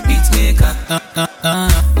 Beat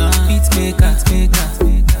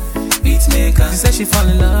maker. She said she fall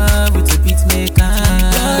in love with a beat maker.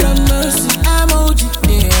 Lord have mercy, emoji.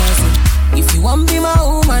 Yeah. If you want be my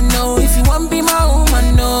woman, no. If you want be my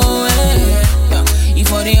woman, no.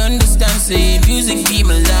 If I they understand, say music be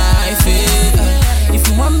my life. If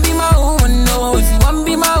you want be my woman, no. If you want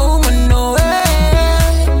be my woman, no.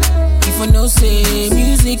 If I know say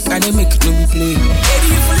music, I don't make it no be play. Baby, if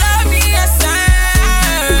you love me, yes I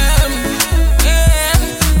am. Yeah.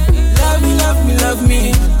 Love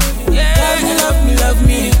me. Yeah. Love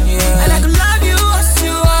me. Yeah. I like to love you as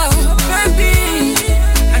you are, baby.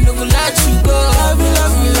 I don't go let you go. Love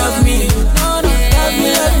me. No.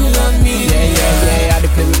 Love me. Yeah. I dey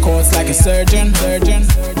play the chords like a surgeon.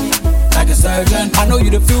 Like a surgeon. I know you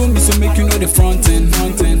the feel me, so make you know the frontin'.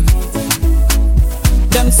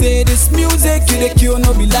 Them say this music, you the cure,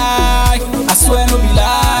 no be lie. I swear, no be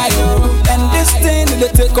lie, oh. And this thing, it'll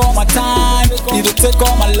take all my time. It'll take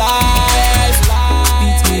all my life.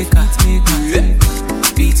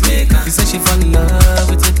 Beat maker. She said she fall in love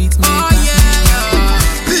with a beat maker. Oh yeah.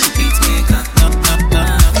 Beat maker.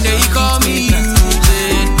 They call me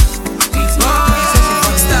Beat maker. She said she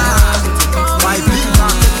fall in love with a beat maker. Why people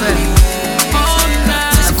can't defend?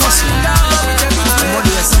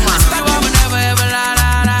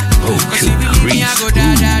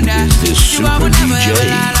 Is this super DJ?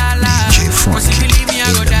 DJ Frankie in the mix.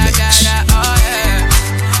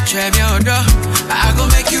 I go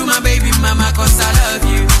make you my baby mama, cause I love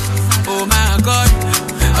you. Oh my God,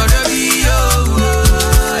 I love you.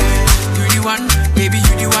 You the one, baby,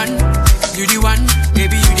 you the one. You the one,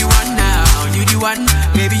 baby, you the one now. You the one,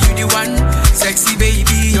 baby, you the one. Sexy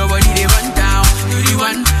baby, your body they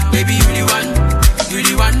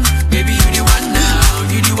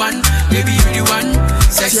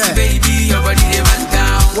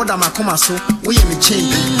woda makoma so wo ye me chain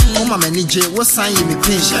wo ma mani je wo sign ye me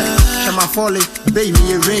pin shema folly baby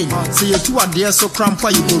ye rain say you two ade so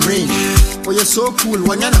crampa you go rain oh you so cool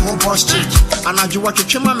when you na home posture anaju wa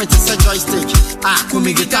twetwema me te say joystick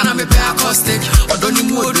kumi guitar na me play acoustic odoni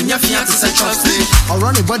mu odunya fia te say chopstick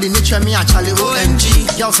run the body nature me actually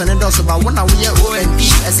OMG girls and adults about when I we ONE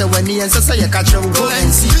as a when you say you catch go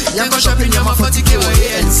and see ya go shopping your 40k or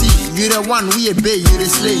ANC you the one we a bay you the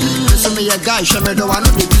slave so me a guy show me the one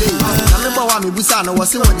no dey play na me bo wa me busa no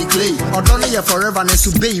was when the clay or don't you forever na so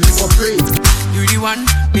bay we for pray you the one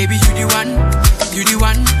baby you the one you the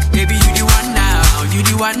one baby you the one now you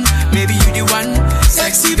the one baby you the one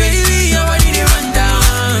sexy baby your body dey run down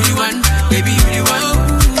you the one baby you the one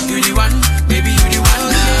you the one baby you the one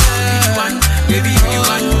now you the one baby you the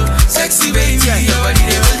one sexy baby your body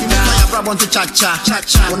dey run down want to cha-cha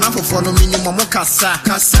Wona for no minimum kasa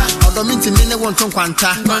Odo minti mine wonto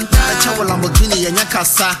kwanta Echa wo Lamborghini yenya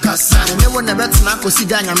kasa Ne wo ne betna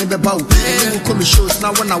kosida nya me beba wo Ne wo komi shows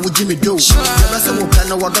na wona wo jimi do Be se wo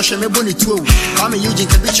plan wo do hwe me boni tuo Ka me Eugene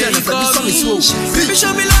ka bi chere na fa bi so me so Baby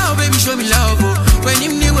show me love When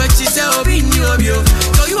him knew what she said obi ni obi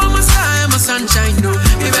So you are my star my sunshine no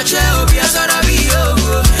Baby try obi asara bi yo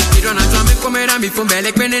You don't have to me come and me from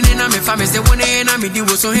belek penena me fa me se wona na me di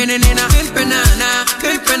wo so henena Pimpenana,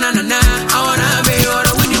 I wanna be all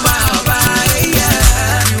the winning by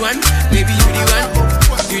yeah. You one, baby you the one,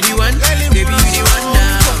 you the one, baby you the one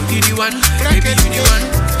now, you the one, baby you the one.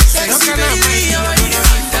 Sexy baby, you the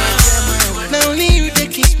one. Not only you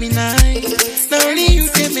they kiss me nice, not only you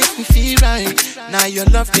they make me feel right. Now your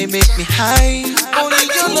love they make me high, only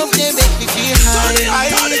your love they make me feel high.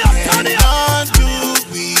 I can't do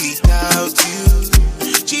without you,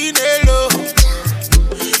 Chinelo.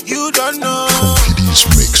 You don't know.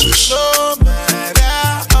 No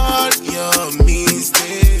matter all your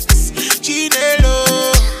mistakes, Chinelo,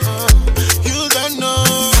 you don't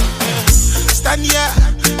know. Stand here,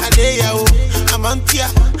 Adeyao, Amantia,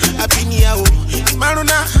 Apiniao,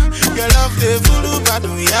 Maruna, your love the voodoo, but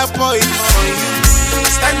we are point for you.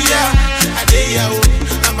 Stand here, Adeyao,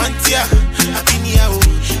 Amantia, Apiniao,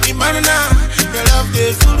 Maruna, your love the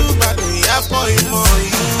voodoo, but we are point for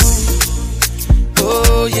you.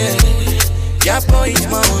 Oh yeah, your boy is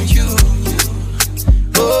more on you.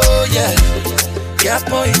 Oh yeah, your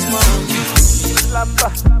boy is more on you. Lamba,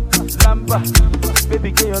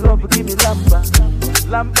 baby, can your love give me lamba?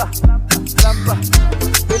 Lamba,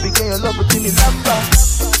 baby, can your love give me lamba?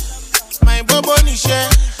 My bobo ni share,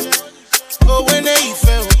 oh when they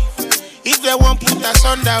fell, if they won't put us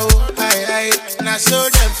under, oh I, na so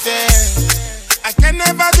them fair. I can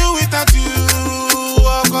never do without you.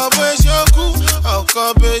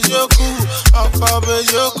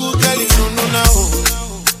 Okobejoku, girl, you don't know now.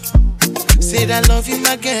 Said I love you,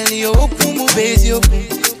 my girl, you open mu base you.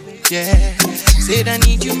 Yeah. Said I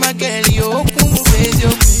need you, my girl, you open mu base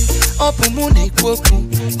you. Open mu ne kwoku,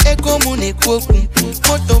 eko mu ne kwoku,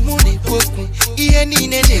 moto mu ne kwoku, iye ni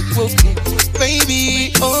ne kwoku.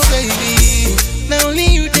 Baby, oh baby, not only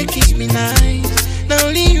you they kiss me nice, not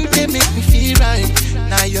only you they make me feel right.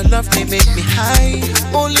 Now your love they make me high,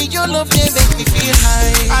 only your love they make me feel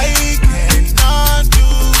high. I cannot do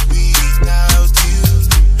without you,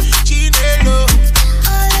 Chinelo.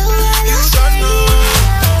 You don't know,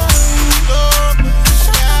 no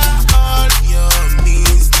matter all your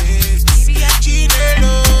mistakes,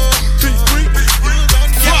 Chinelo.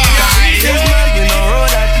 You don't know.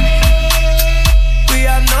 We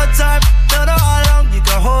have no time, don't know how long you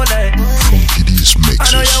can hold it. I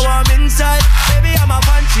know you want me inside, baby I'm a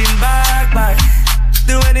punching bag.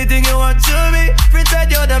 Do anything you want to me,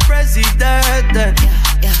 pretend you're the president.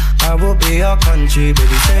 I will be your country,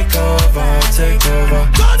 baby. Take over, take over,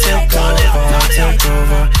 take over, take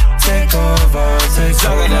over, take over, take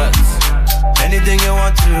over. Anything you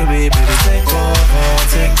want to me, baby. Take over,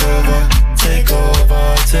 take over, take over,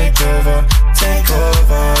 take over, take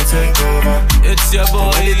over, take over. It's your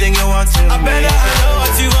boy. Anything you want to me. I better know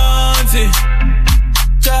what you want it.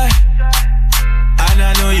 And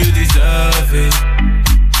I know you deserve it.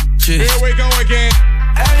 Cheers. Here we go again.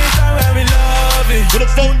 Anytime when we love it. To the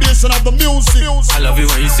foundation of the music. I love it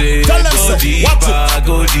when you say go deeper,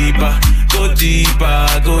 go deeper, go deeper,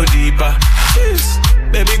 go deeper. Cheers.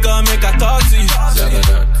 Baby, come make a talk to you.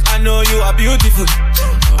 I know you are beautiful,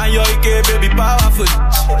 and your IK baby powerful.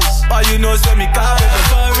 All you know, say me can't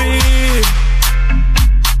for real.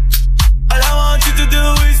 All I want you to do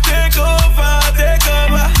is take over, take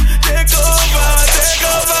over, take over, take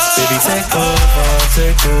over. Baby, take over,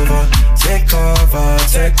 take over, take over,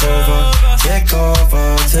 take over, take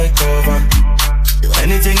over, take over. Do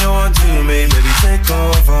anything you want to me, baby, take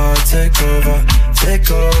over, take over,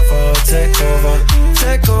 Take over, take over,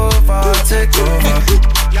 take over, take over.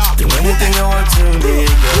 Do anything you want to me,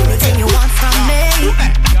 girl. Anything you want from me,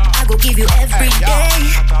 I go give you every day.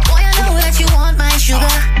 Boy, I know that you want my sugar.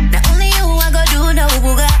 Not only you, I go do no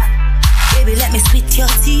booga. Baby, let me sweet your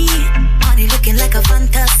tea. Money looking like a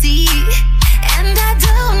fantasy. And I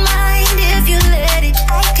don't mind if you let it,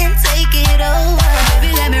 I can take it over.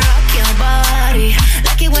 Baby, let me rock your body.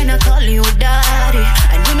 Like it when I call you daddy.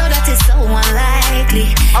 And you know that it's so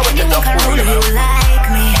unlikely. Anyone can rule you like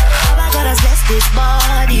me. All I got is bless this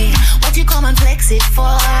body. Won't you come and flex it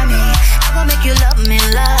for me? I gon' make you love me,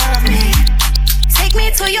 love me. Take me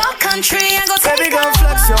to your country and go take Baby, go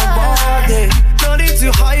flex your body. No need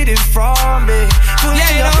to hide it from me. Put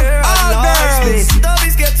your hair and nice me. Don't be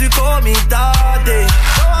scared to call me daddy.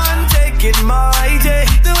 Go on, take it my day.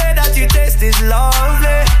 The way that you taste is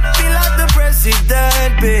lovely. Be like the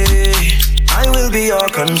president, baby. I will be your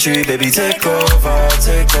country, baby. Take over,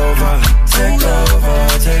 take over, take over,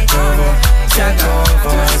 take over, take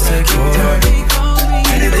over, take over.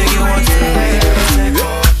 Anything you want to do, take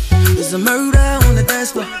over. There's a murder on the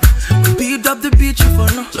dance floor. We beat up the beach for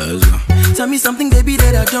no. Tell me something, baby,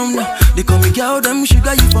 that I don't know. They call me girl, them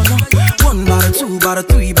sugar you for no. 1 bottle, 2 bottle,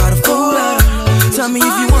 3 bottle, 4 bottle. Tell me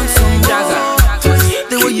if you want some more.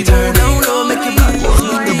 The way you turn down low, make it back.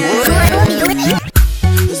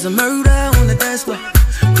 There's a murder on the dance floor.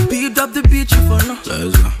 We beat up the beach for no.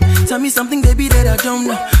 Tell me something, baby, that I don't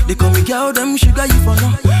know. They call me girl, them sugar you for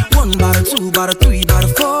no. 1 bottle, 2 bottle, 3 bottle,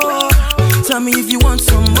 4. Tell me if you want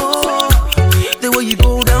some more. The way you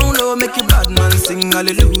go down low, make your bad man sing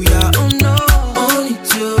hallelujah. Oh no, only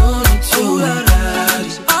two, daddy.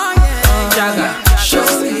 Oh yeah, Jaga. Show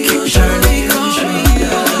me you, Shirley,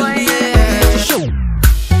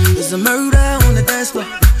 there's a murder on the dance floor.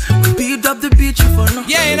 We beat up the beach for no.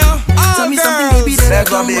 Yeah, you know. Tell me something, baby, that I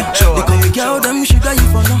don't know. They call me girl, them sugar you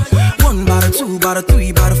for no. 1 bottle, 2 bottle,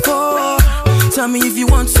 3 bottle, 4. Tell me if you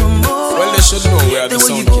want some more. Well, they should know we are the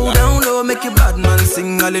way you sound go down low, make your bad man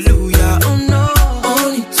sing hallelujah. Oh no,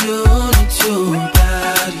 only two,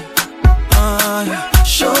 daddy.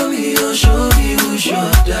 Show me who's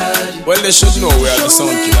your daddy. Well, they should know we are the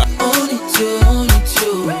sound killer. Only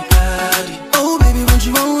two, daddy. Oh baby, won't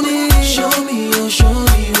you own it? Show me who's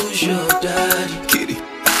your daddy. Kitty.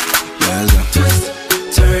 Twist,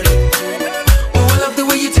 turn it. Oh, I love the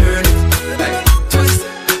way you turn it. Twist,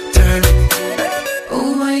 turn it.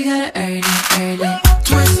 Oh, I gotta earn it.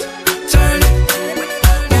 Twist, turn it.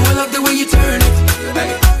 Oh, I love the way you turn it.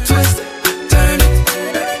 Twist, turn it.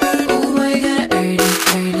 Oh, I gotta earn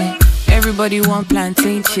it. Everybody want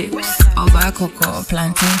plantain chips. Oba cocoa,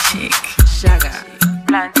 plantain chick. Shaga,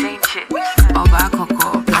 plantain chips. Oba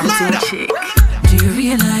cocoa, plantain chick. Do you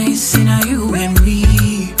realize now you and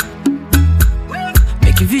me?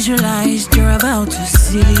 Make you visualize you're about to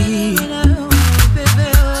see.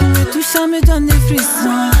 Tout ça me donne des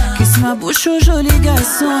frissons. Kiss ma bouche au joli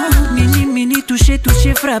garçon. Mini, touché,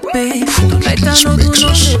 frappé. Tonight I know do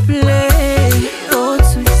not replay. Oh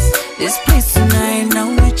twist, this place tonight now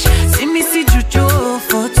which. See me see Jojo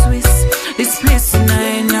for twist. This place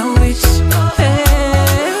tonight now which.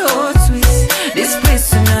 Hey, oh twist, this place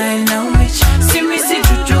tonight now which. See me see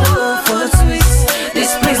Jojo for twist.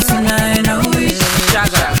 This place tonight now which.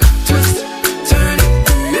 Jaga. Twist, turn it.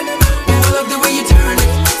 Oh, I love the way you turn it.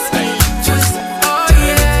 Twist, turn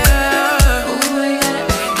it.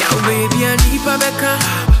 Now baby, I need my Becca.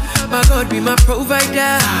 My God be my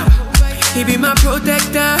provider. He be my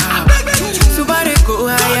protector. So body go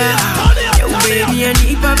higher. Yo baby, I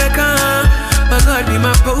need my Becca. My God be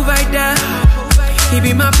my provider. He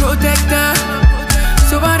be my protector.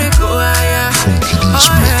 So body go higher. Oh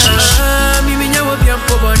yeah, me nyawo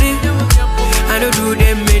biampo boni. I don't do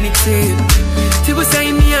them anything. People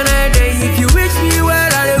say me another day. If you wish me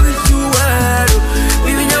well, I wish you well.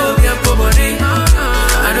 Me nyawo biampo boni.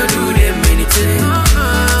 I don't do them anything.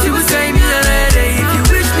 People say me another day. If you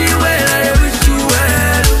wish me well, I wish you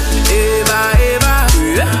well. Eva,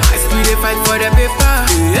 I still dey fight for the paper.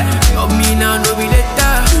 Love me now, no be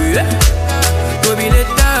later. No be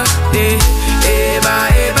later. Eva,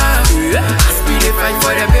 I still dey fight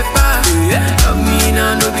for the paper. Love me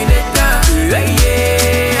now, no be later.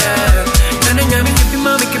 Yeah. Nana nyami kebi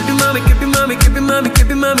mama, kebi mama, kebi mama, kebi mama,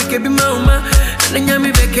 kebi mama, kebi mama. Nana nyami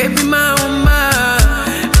be kebi mama,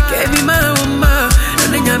 kebi mama.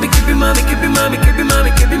 Nana nyami kebi mama, kebi mama, kebi mama,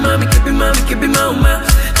 kebi mama, kebi mama, kebi mama.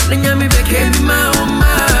 Nana nyami be kebi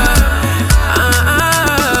mama.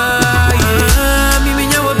 Yeah. Me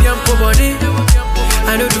nyawo biampo body.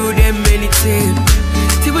 I don't do them anything.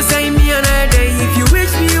 People say me another day. If you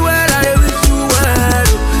wish me well, I wish you well.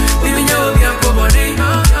 Me nyawo biampo body.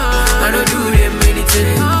 I don't do them anything.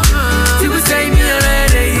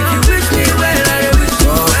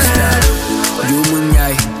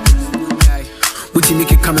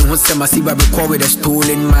 I see I record with a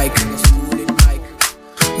stolen mic.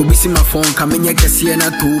 Ubi see my phone coming here, can see na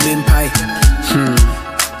tubing pie.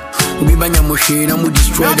 Ubi banya moshe na mu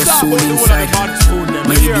destroy the soul inside.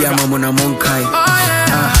 My idea mama na monkai.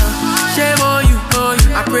 Shame on you,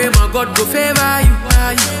 I pray my God go favor you.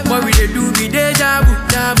 What we they do be deja vu,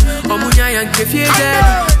 Omunya and Kefie dead.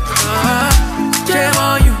 Shame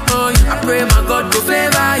on you, I pray my God go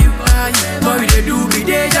favor you. What we they do be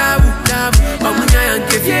deja vu, Omunya and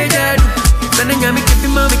Kefie dead. Nanya me keep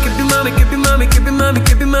mama, keep mama, keep mama, keep mama,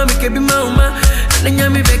 keep mama, keep mama. Nanya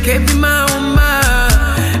me be keep mama,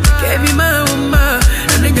 keep mama.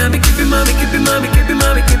 Nanya me keep mama, keep mama, keep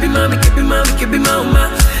mama, keep mama, keep mama, keep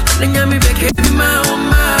mama. Nanya me be keep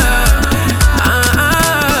mama.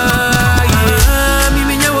 Me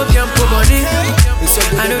me nyawo piampo body.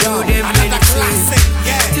 I don't do them anything.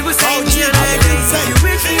 People say me and you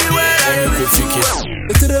wish me well.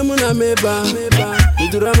 It's the Muna Meba.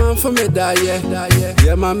 The man for me die,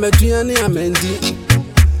 yeah, my Medriani Amendi.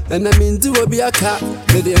 And I mean, do be a cat,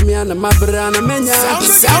 the Miana Mabrana Mena,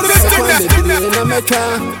 in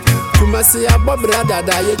America. You must see a Bob Brada,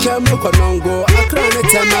 you can look on go, a crown at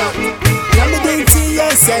Tama. Yamidinti,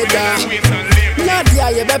 yes, I die.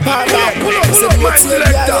 Nadia, you better part out. So what's your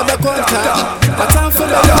other contact? A time for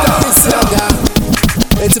the saga.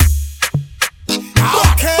 It's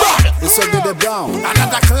it's a good brown.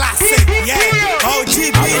 Another classic, yeah.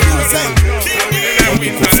 OG music.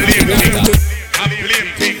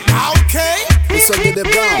 Okay. It's a good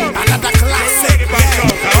brown. Another classic,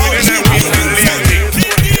 yeah. OG music.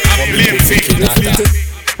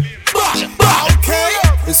 Okay.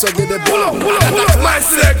 It's a good brown. Another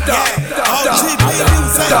classic, yeah. OG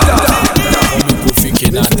music.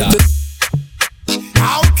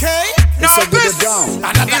 Okay. It's a good brown.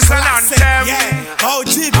 Another classic, yeah.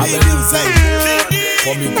 OG music.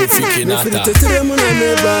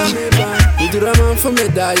 For me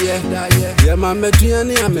die, yeah, my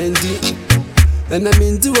Medriani Amendi. And I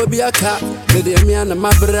mean, do be a cat, the Miana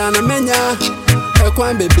Mabrana Mena, a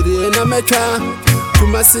quan baby in America. You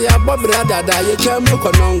must see a Bob Brada, you can look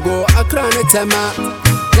on go, a crown at Tama.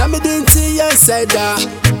 Yamidinti, yes, I die.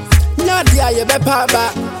 Nadia, you be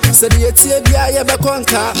papa, said the Ethiopia, you be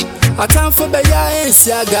conquer. I can't forget your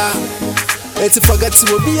saga. It's a forget to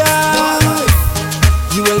be a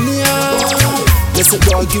you and me. It's a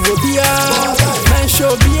dog, you will be a man,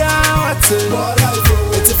 show be a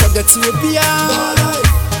it's a forget to be a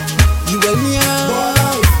you and me.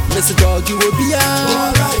 It's a dog, you will be a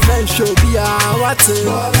man, show be a what is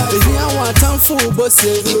here one time full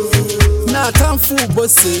bossy. Not time full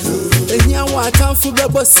bossy. And here one time full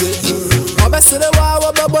bossy. I best the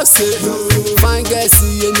wow bossy. Fine guys,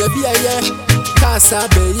 see in the beer. Casa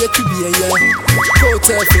be yet to be a year.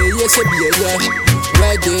 Hotel yes, be a year.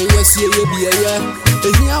 Reggae, yes, be a year.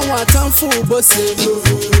 And here one time full bossy.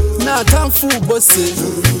 Not time full bossy.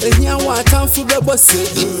 And here one time full bossy.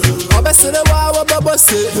 I best the wow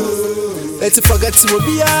bossy. Let's forget to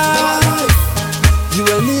be a you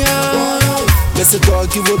and me. Let's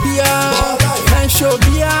dog, you will be a man, show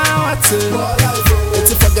be a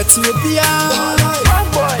let's forget to be a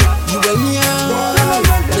you and me.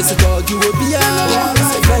 Let's dog, you will be a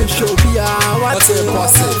man, show be a what's a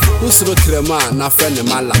posse. Who's the crema, not friend of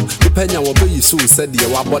my lamb. Depending on what you said,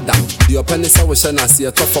 you are bought down. The appendix I was I see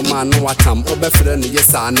a top of man, no what time, or friend,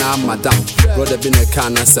 yes, I know, madam. Brother been a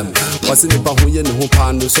can of some. Was in the Pahuyan who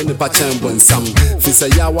pound, so the Pachan when some. Fisa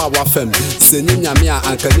Yawa Wafem, sending Yamia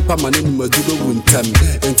and Kalipa Manima Dudo Wintem,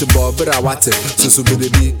 into Barbara Water, so be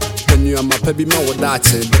when you are my baby man with that,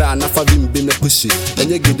 Brana Fabim been a pushy, and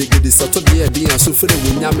you get the sort of beer being so for the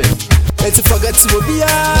Winyame. Let's forget to be a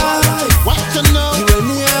what you know, you and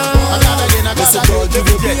me. Let's go to the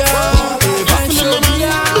beer.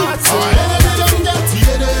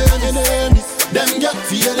 Them get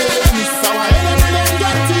to your enemies. Our enemy, them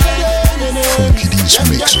get to your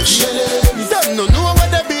enemies. Them no know where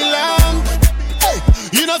they belong. Hey,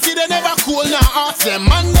 you know see they never cool now. Ask them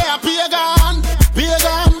man they are pagan.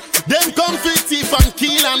 Them come fit thief and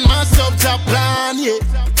kill and mash up your plan, yeah.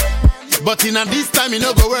 But in a this time you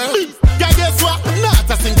no go well. Cause guess what? Not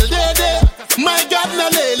a single day. My God no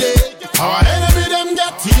lele. Our enemy them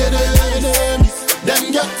get to your enemies.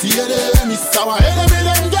 Them get to your enemies. Our enemy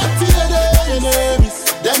them get to your enemies.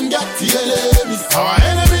 Them get to your enemies. Our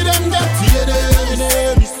enemy them get to your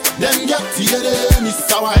enemies. Them get to your enemies.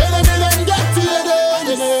 Our enemy them get to your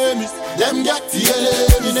enemies. Them get to your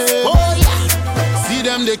enemies. Oh yeah. See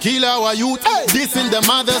them they kill our youth. Dissing the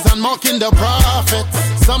mothers and mocking the prophets.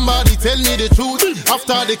 Somebody tell me the truth.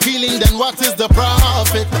 After the killing, then what is the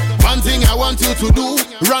profit? One thing I want you to do,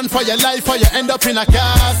 run for your life or you end up in a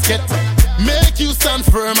casket. make you stand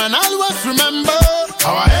firm and always remember.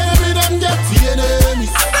 Our enemy them get the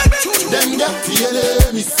enemies. Them get the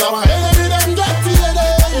enemies. Our enemy them get the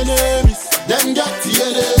enemies. Them get the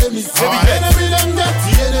enemies. Our enemy them get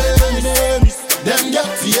the enemies. Them get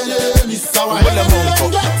the enemies. Our enemy them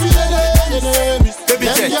get the enemies. Them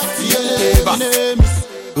get the enemies.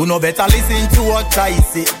 You know better listen to what I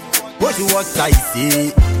say. What I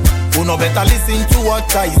say. You know better listen to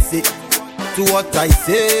what I say. To what I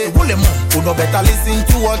say. You know better listen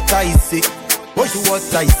to what I say. What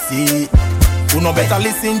I say. You know better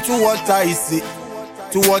listen to what I say.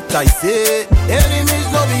 To what I say. Enemies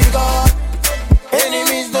no be God.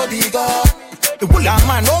 Enemies no be God. The bullet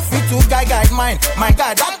man no fit to guide mine. My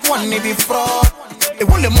God, that one may be fraud. The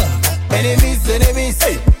bullet man. Enemies,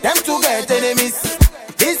 hey, them to get enemies.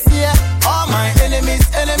 This year, all my enemies,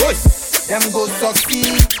 them go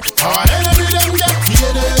succeed. Our enemy, them get the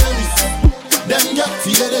enemies. Them get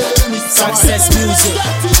the enemies. Success music.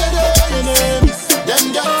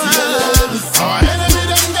 Them get the enemies. Our enemy,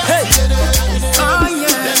 them get the enemies. Oh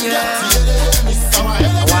yeah, them yeah. get the enemies. Our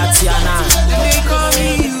enemy, what's your name? They call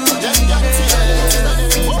me you. Them get the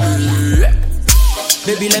enemies.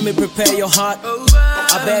 Baby, let me prepare your heart.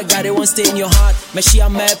 I beg God, it won't stay in your heart. She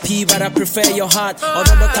I'm happy, but I prefer your heart.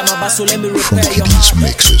 Although the time about, so let me repair your heart.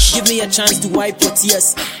 Give me a chance to wipe your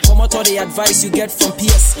tears. Come out all the advice you get from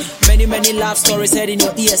peers. Many love stories heard in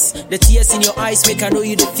your ears. The tears in your eyes make I know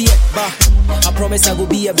you the fear. But I promise I will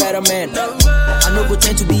be a better man. I know go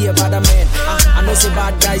tend to be a better man. I know say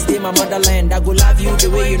bad guys, they my motherland. I go love you the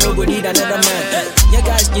way you know go need another man. Yeah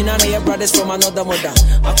guys, you know your brothers from another mother.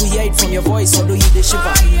 I could hear it from your voice, although you the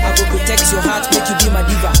shiver. I go protect your heart, make you be my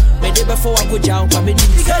diva. My day before I go down, come in.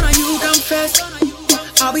 Gonna you confess,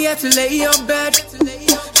 I'll be here to lay your bed.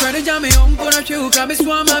 Try to jam me home, gonna you come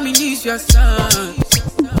swam, I need your son.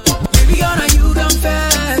 Baby, gonna you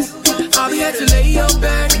confess, I'll be here to lay your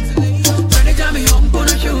bed. Try to jam me home,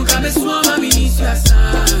 gonna you come swam, I need your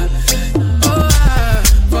son. Oh,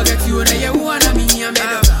 forget you, you wanna me, I'm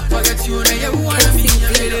better. Forget you, you wanna me,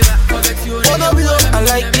 I'm better. Forget you, you wanna me, I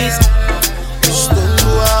like this.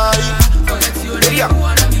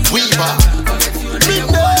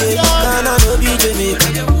 Ghana no be Jamaica.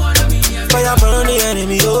 Fire burn the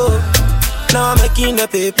enemy, oh. Now I'm making the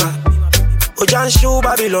paper. Ojan show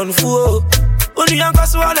Babylon fool. Only young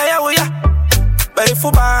Kaswana ya woya. But if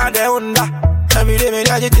you buy the Honda, every day me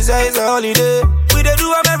it is a holiday. We dey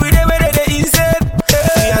do them every day where they insane.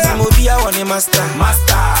 We as a movie I want a master.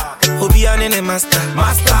 Obi an a master.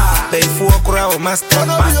 But if you walk master.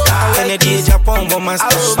 And the Japan bo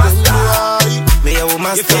master. Me a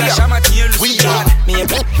master. Me a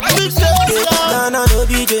Ghana no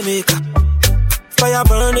be Jamaica. Fire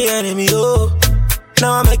burn the enemy, oh.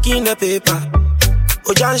 Now I'm making the paper.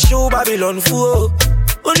 Ojan show Babylon fool.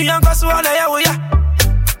 Only young Kaswana ya woya.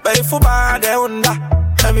 But if you buy the Honda,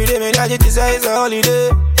 every day me it is a holiday.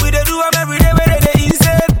 We dey do them every day where they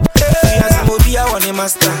insane. We as a movie I want a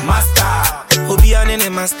master. Obi an a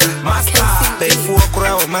master. But if you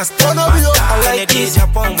walk master. I like this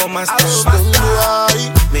Japan bo master.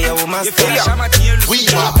 Me a master.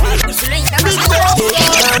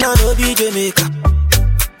 Ghana no be Jamaica.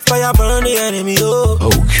 Fire burn the enemy, oh. Oh,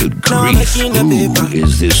 good grief. Who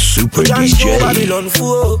is this super DJ? Babylon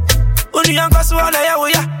fool. Only young Kaswana ya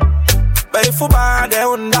woya. But if you buy the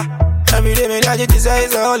Honda, every day me it is a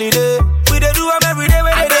holiday. We dey do them every day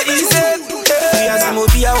where they insane. We as a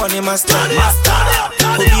movie I want a master.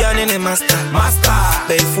 Obi an a master.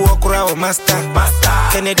 But if you walk master.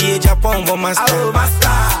 Kennedy Japan bo master.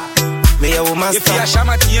 Me a master. If you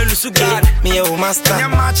shama tiye lusu God. Me a master.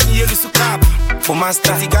 Nyama tiye lusu Cap. For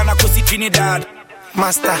master. Tigana kosi Trinidad.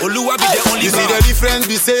 Master. Oluwa be the only You God. see the difference,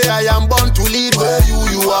 we say I am born to lead, where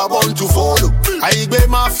you are born to follow. I be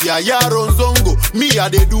mafia, yaron zongo, me a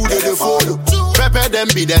they do they follow. Pepe them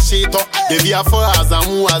be the shit up, they be a for as a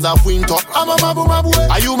mu as a winter. I'm a mabu mabu.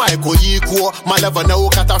 Are you my koyiko? My level no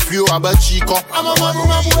kata few about chico. I'm a mabu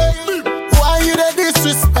mabu. Why you the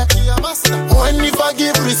disrespect? When you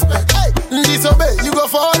forgive respect, disobey, you go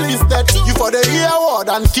fall instead. You for the year word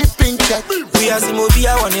and keep in check. We as a movie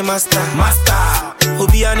I want a master.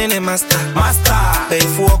 Obi an a master. But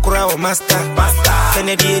if you walk master.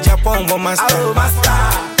 Kennedy Japan bo master.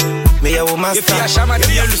 Me a master. If you shama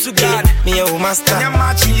tiye lusu God. Me a master.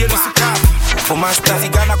 Nyama tiye lusu Cap. For master,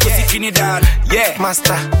 Ghana Kosi Trinidad. Yeah,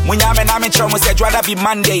 master. Munyame na me chomo say Jwada be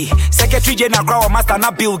Monday. Secretary General Crow master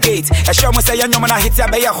na Bill Gates. A show mo say yanyo na hit ya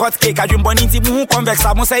be a hot cake. Adwumboni nti mu convex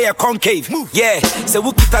mo say a concave. Yeah, say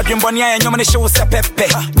wu kita adwumboni yanyo na show say pepe.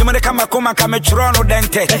 Nyoma de kama koma kama churo no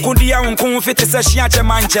dente. Kundi ya unku fit say shia che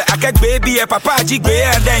manche. Akek baby e papa ji gbe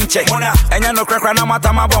e denche. Enya no krakra na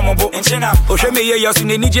mata mabombo. Enchena ohwe me ye yosu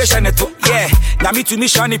ne nije sheneto. Yeah, na me to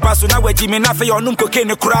mission pass na waji me na fe yo num koke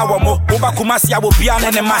ne kura wo mo. Oba kumasi abo bia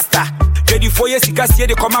ne master. Ready for ye sika sie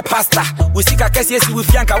de koma pasta. We sika kesi esi we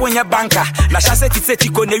fianka wonya banka. Na chance titse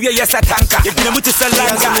ko ne wie ye satanka. E bi na muti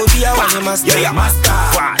selanga. Obia wa master. Yeah, master.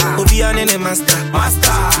 Obia ne master.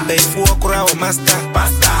 Master. Be fu okura o master.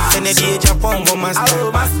 Master. Ene die Japan go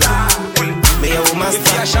master. Master. Me ya o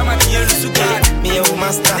master. Ya shama ti ye sugar. Me ya o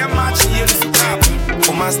master. Ya match ye sugar.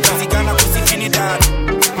 O master Ghana Kosi Trinidad.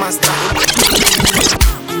 Master.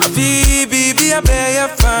 Baby, I bet you're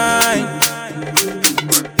fine.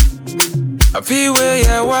 I feel where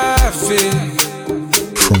your wife is.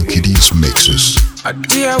 Frankie D's mixes. I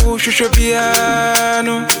dear who should be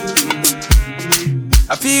no.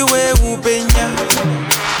 I feel where who benya.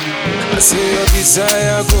 I say your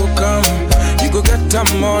desire go come. You go get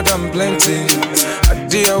them more than plenty. I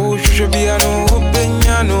dear who should be no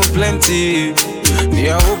benya no plenty.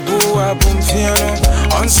 Nia obu abum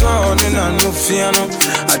fiano. On so na no fiano.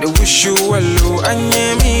 I do wish you well.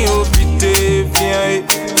 Anye mi opite fiai.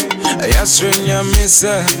 Yasrenya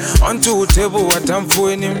misa onto table what I'm for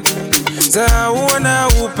him. Say I wanna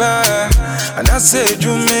upa and I say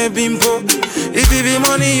you may bimbo. If it be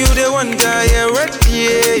money you the one guy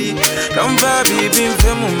ready. Don't baby bim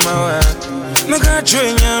femuma. No ka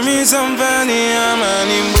trenya mi somebody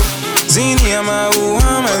amanimbo. Zini ama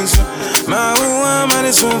uhamanso. Ma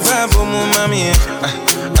uhaman so fabo mu mami.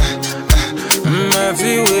 My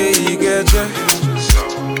feel way you get you.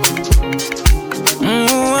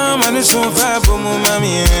 Man is so fabo mu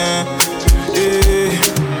mami.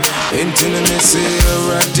 Intino me say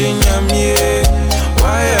radinya me.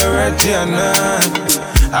 Why radiana?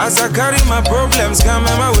 As I carry my problems, come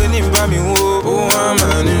my winning by me. Oh,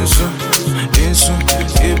 man inso,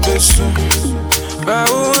 ebeso. Ba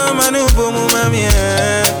oh man ubo mu mami.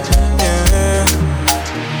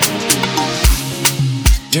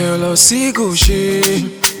 Jealousy go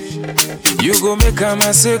shame. You go make a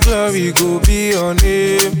massive glory go be your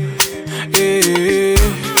name. Eh,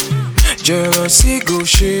 jealousy go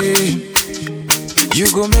shame.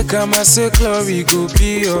 You go make a massive glory go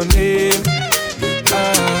be your name.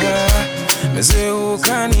 Me say who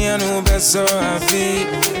can you no beso happy?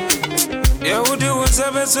 Yeah, who do what's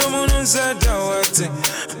up so moon said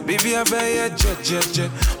what? Baby I be a judge.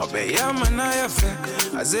 Obey ya man I fe.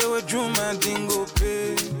 I say what drew my dingo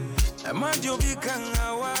pay. I might you be can